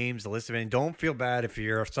like the names, the list of it. And don't feel bad if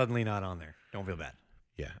you're suddenly not on there. Don't feel bad.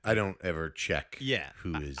 Yeah, I don't ever check. Yeah.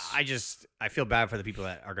 who is. I feel bad for the people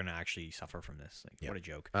that are going to actually suffer from this. Like, what a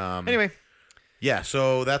joke. Anyway, yeah.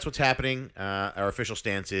 So that's what's happening. Our official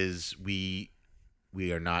stance is we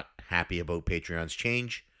are not happy about Patreon's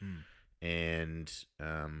change, and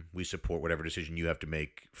we support whatever decision you have to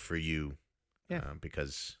make for you. Yeah.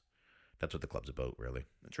 Because that's what the club's about, really.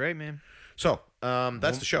 That's right, man. So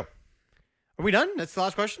that's the show. Are we done? That's the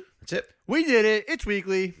last question? That's it. We did it. It's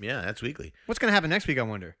weekly. Yeah, that's weekly. What's going to happen next week, I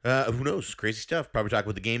wonder? Who knows? Crazy stuff. Probably talk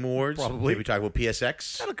about the Game Awards. Probably. Maybe talk about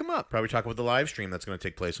PSX. That'll come up. Probably talk about the live stream that's going to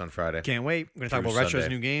take place on Friday. Can't wait. We're going to talk Through about Retro's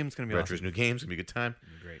Sunday. new games. It's going to be Retro's new games. It's going to be a good time.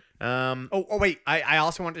 Great. Um, Wait. I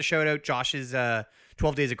also wanted to shout out Josh's 12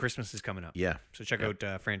 Days of Christmas is coming up. yeah. So check out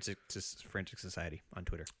Frantic Society on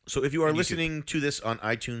Twitter. So if you are And YouTube. listening to this on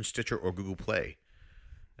iTunes, Stitcher, or Google Play,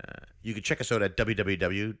 you can check us out at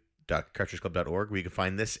www.cartridgeclub.org, where you can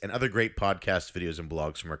find this and other great podcasts, videos, and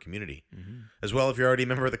blogs from our community. As well, if you're already a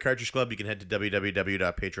member of the Cartridge Club, you can head to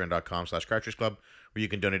www.patreon.com/cartridge club, where you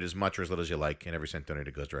can donate as much or as little as you like, and every cent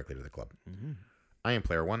donated goes directly to the club. I am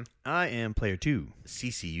Player One. I am Player 2.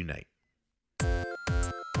 CC Unite.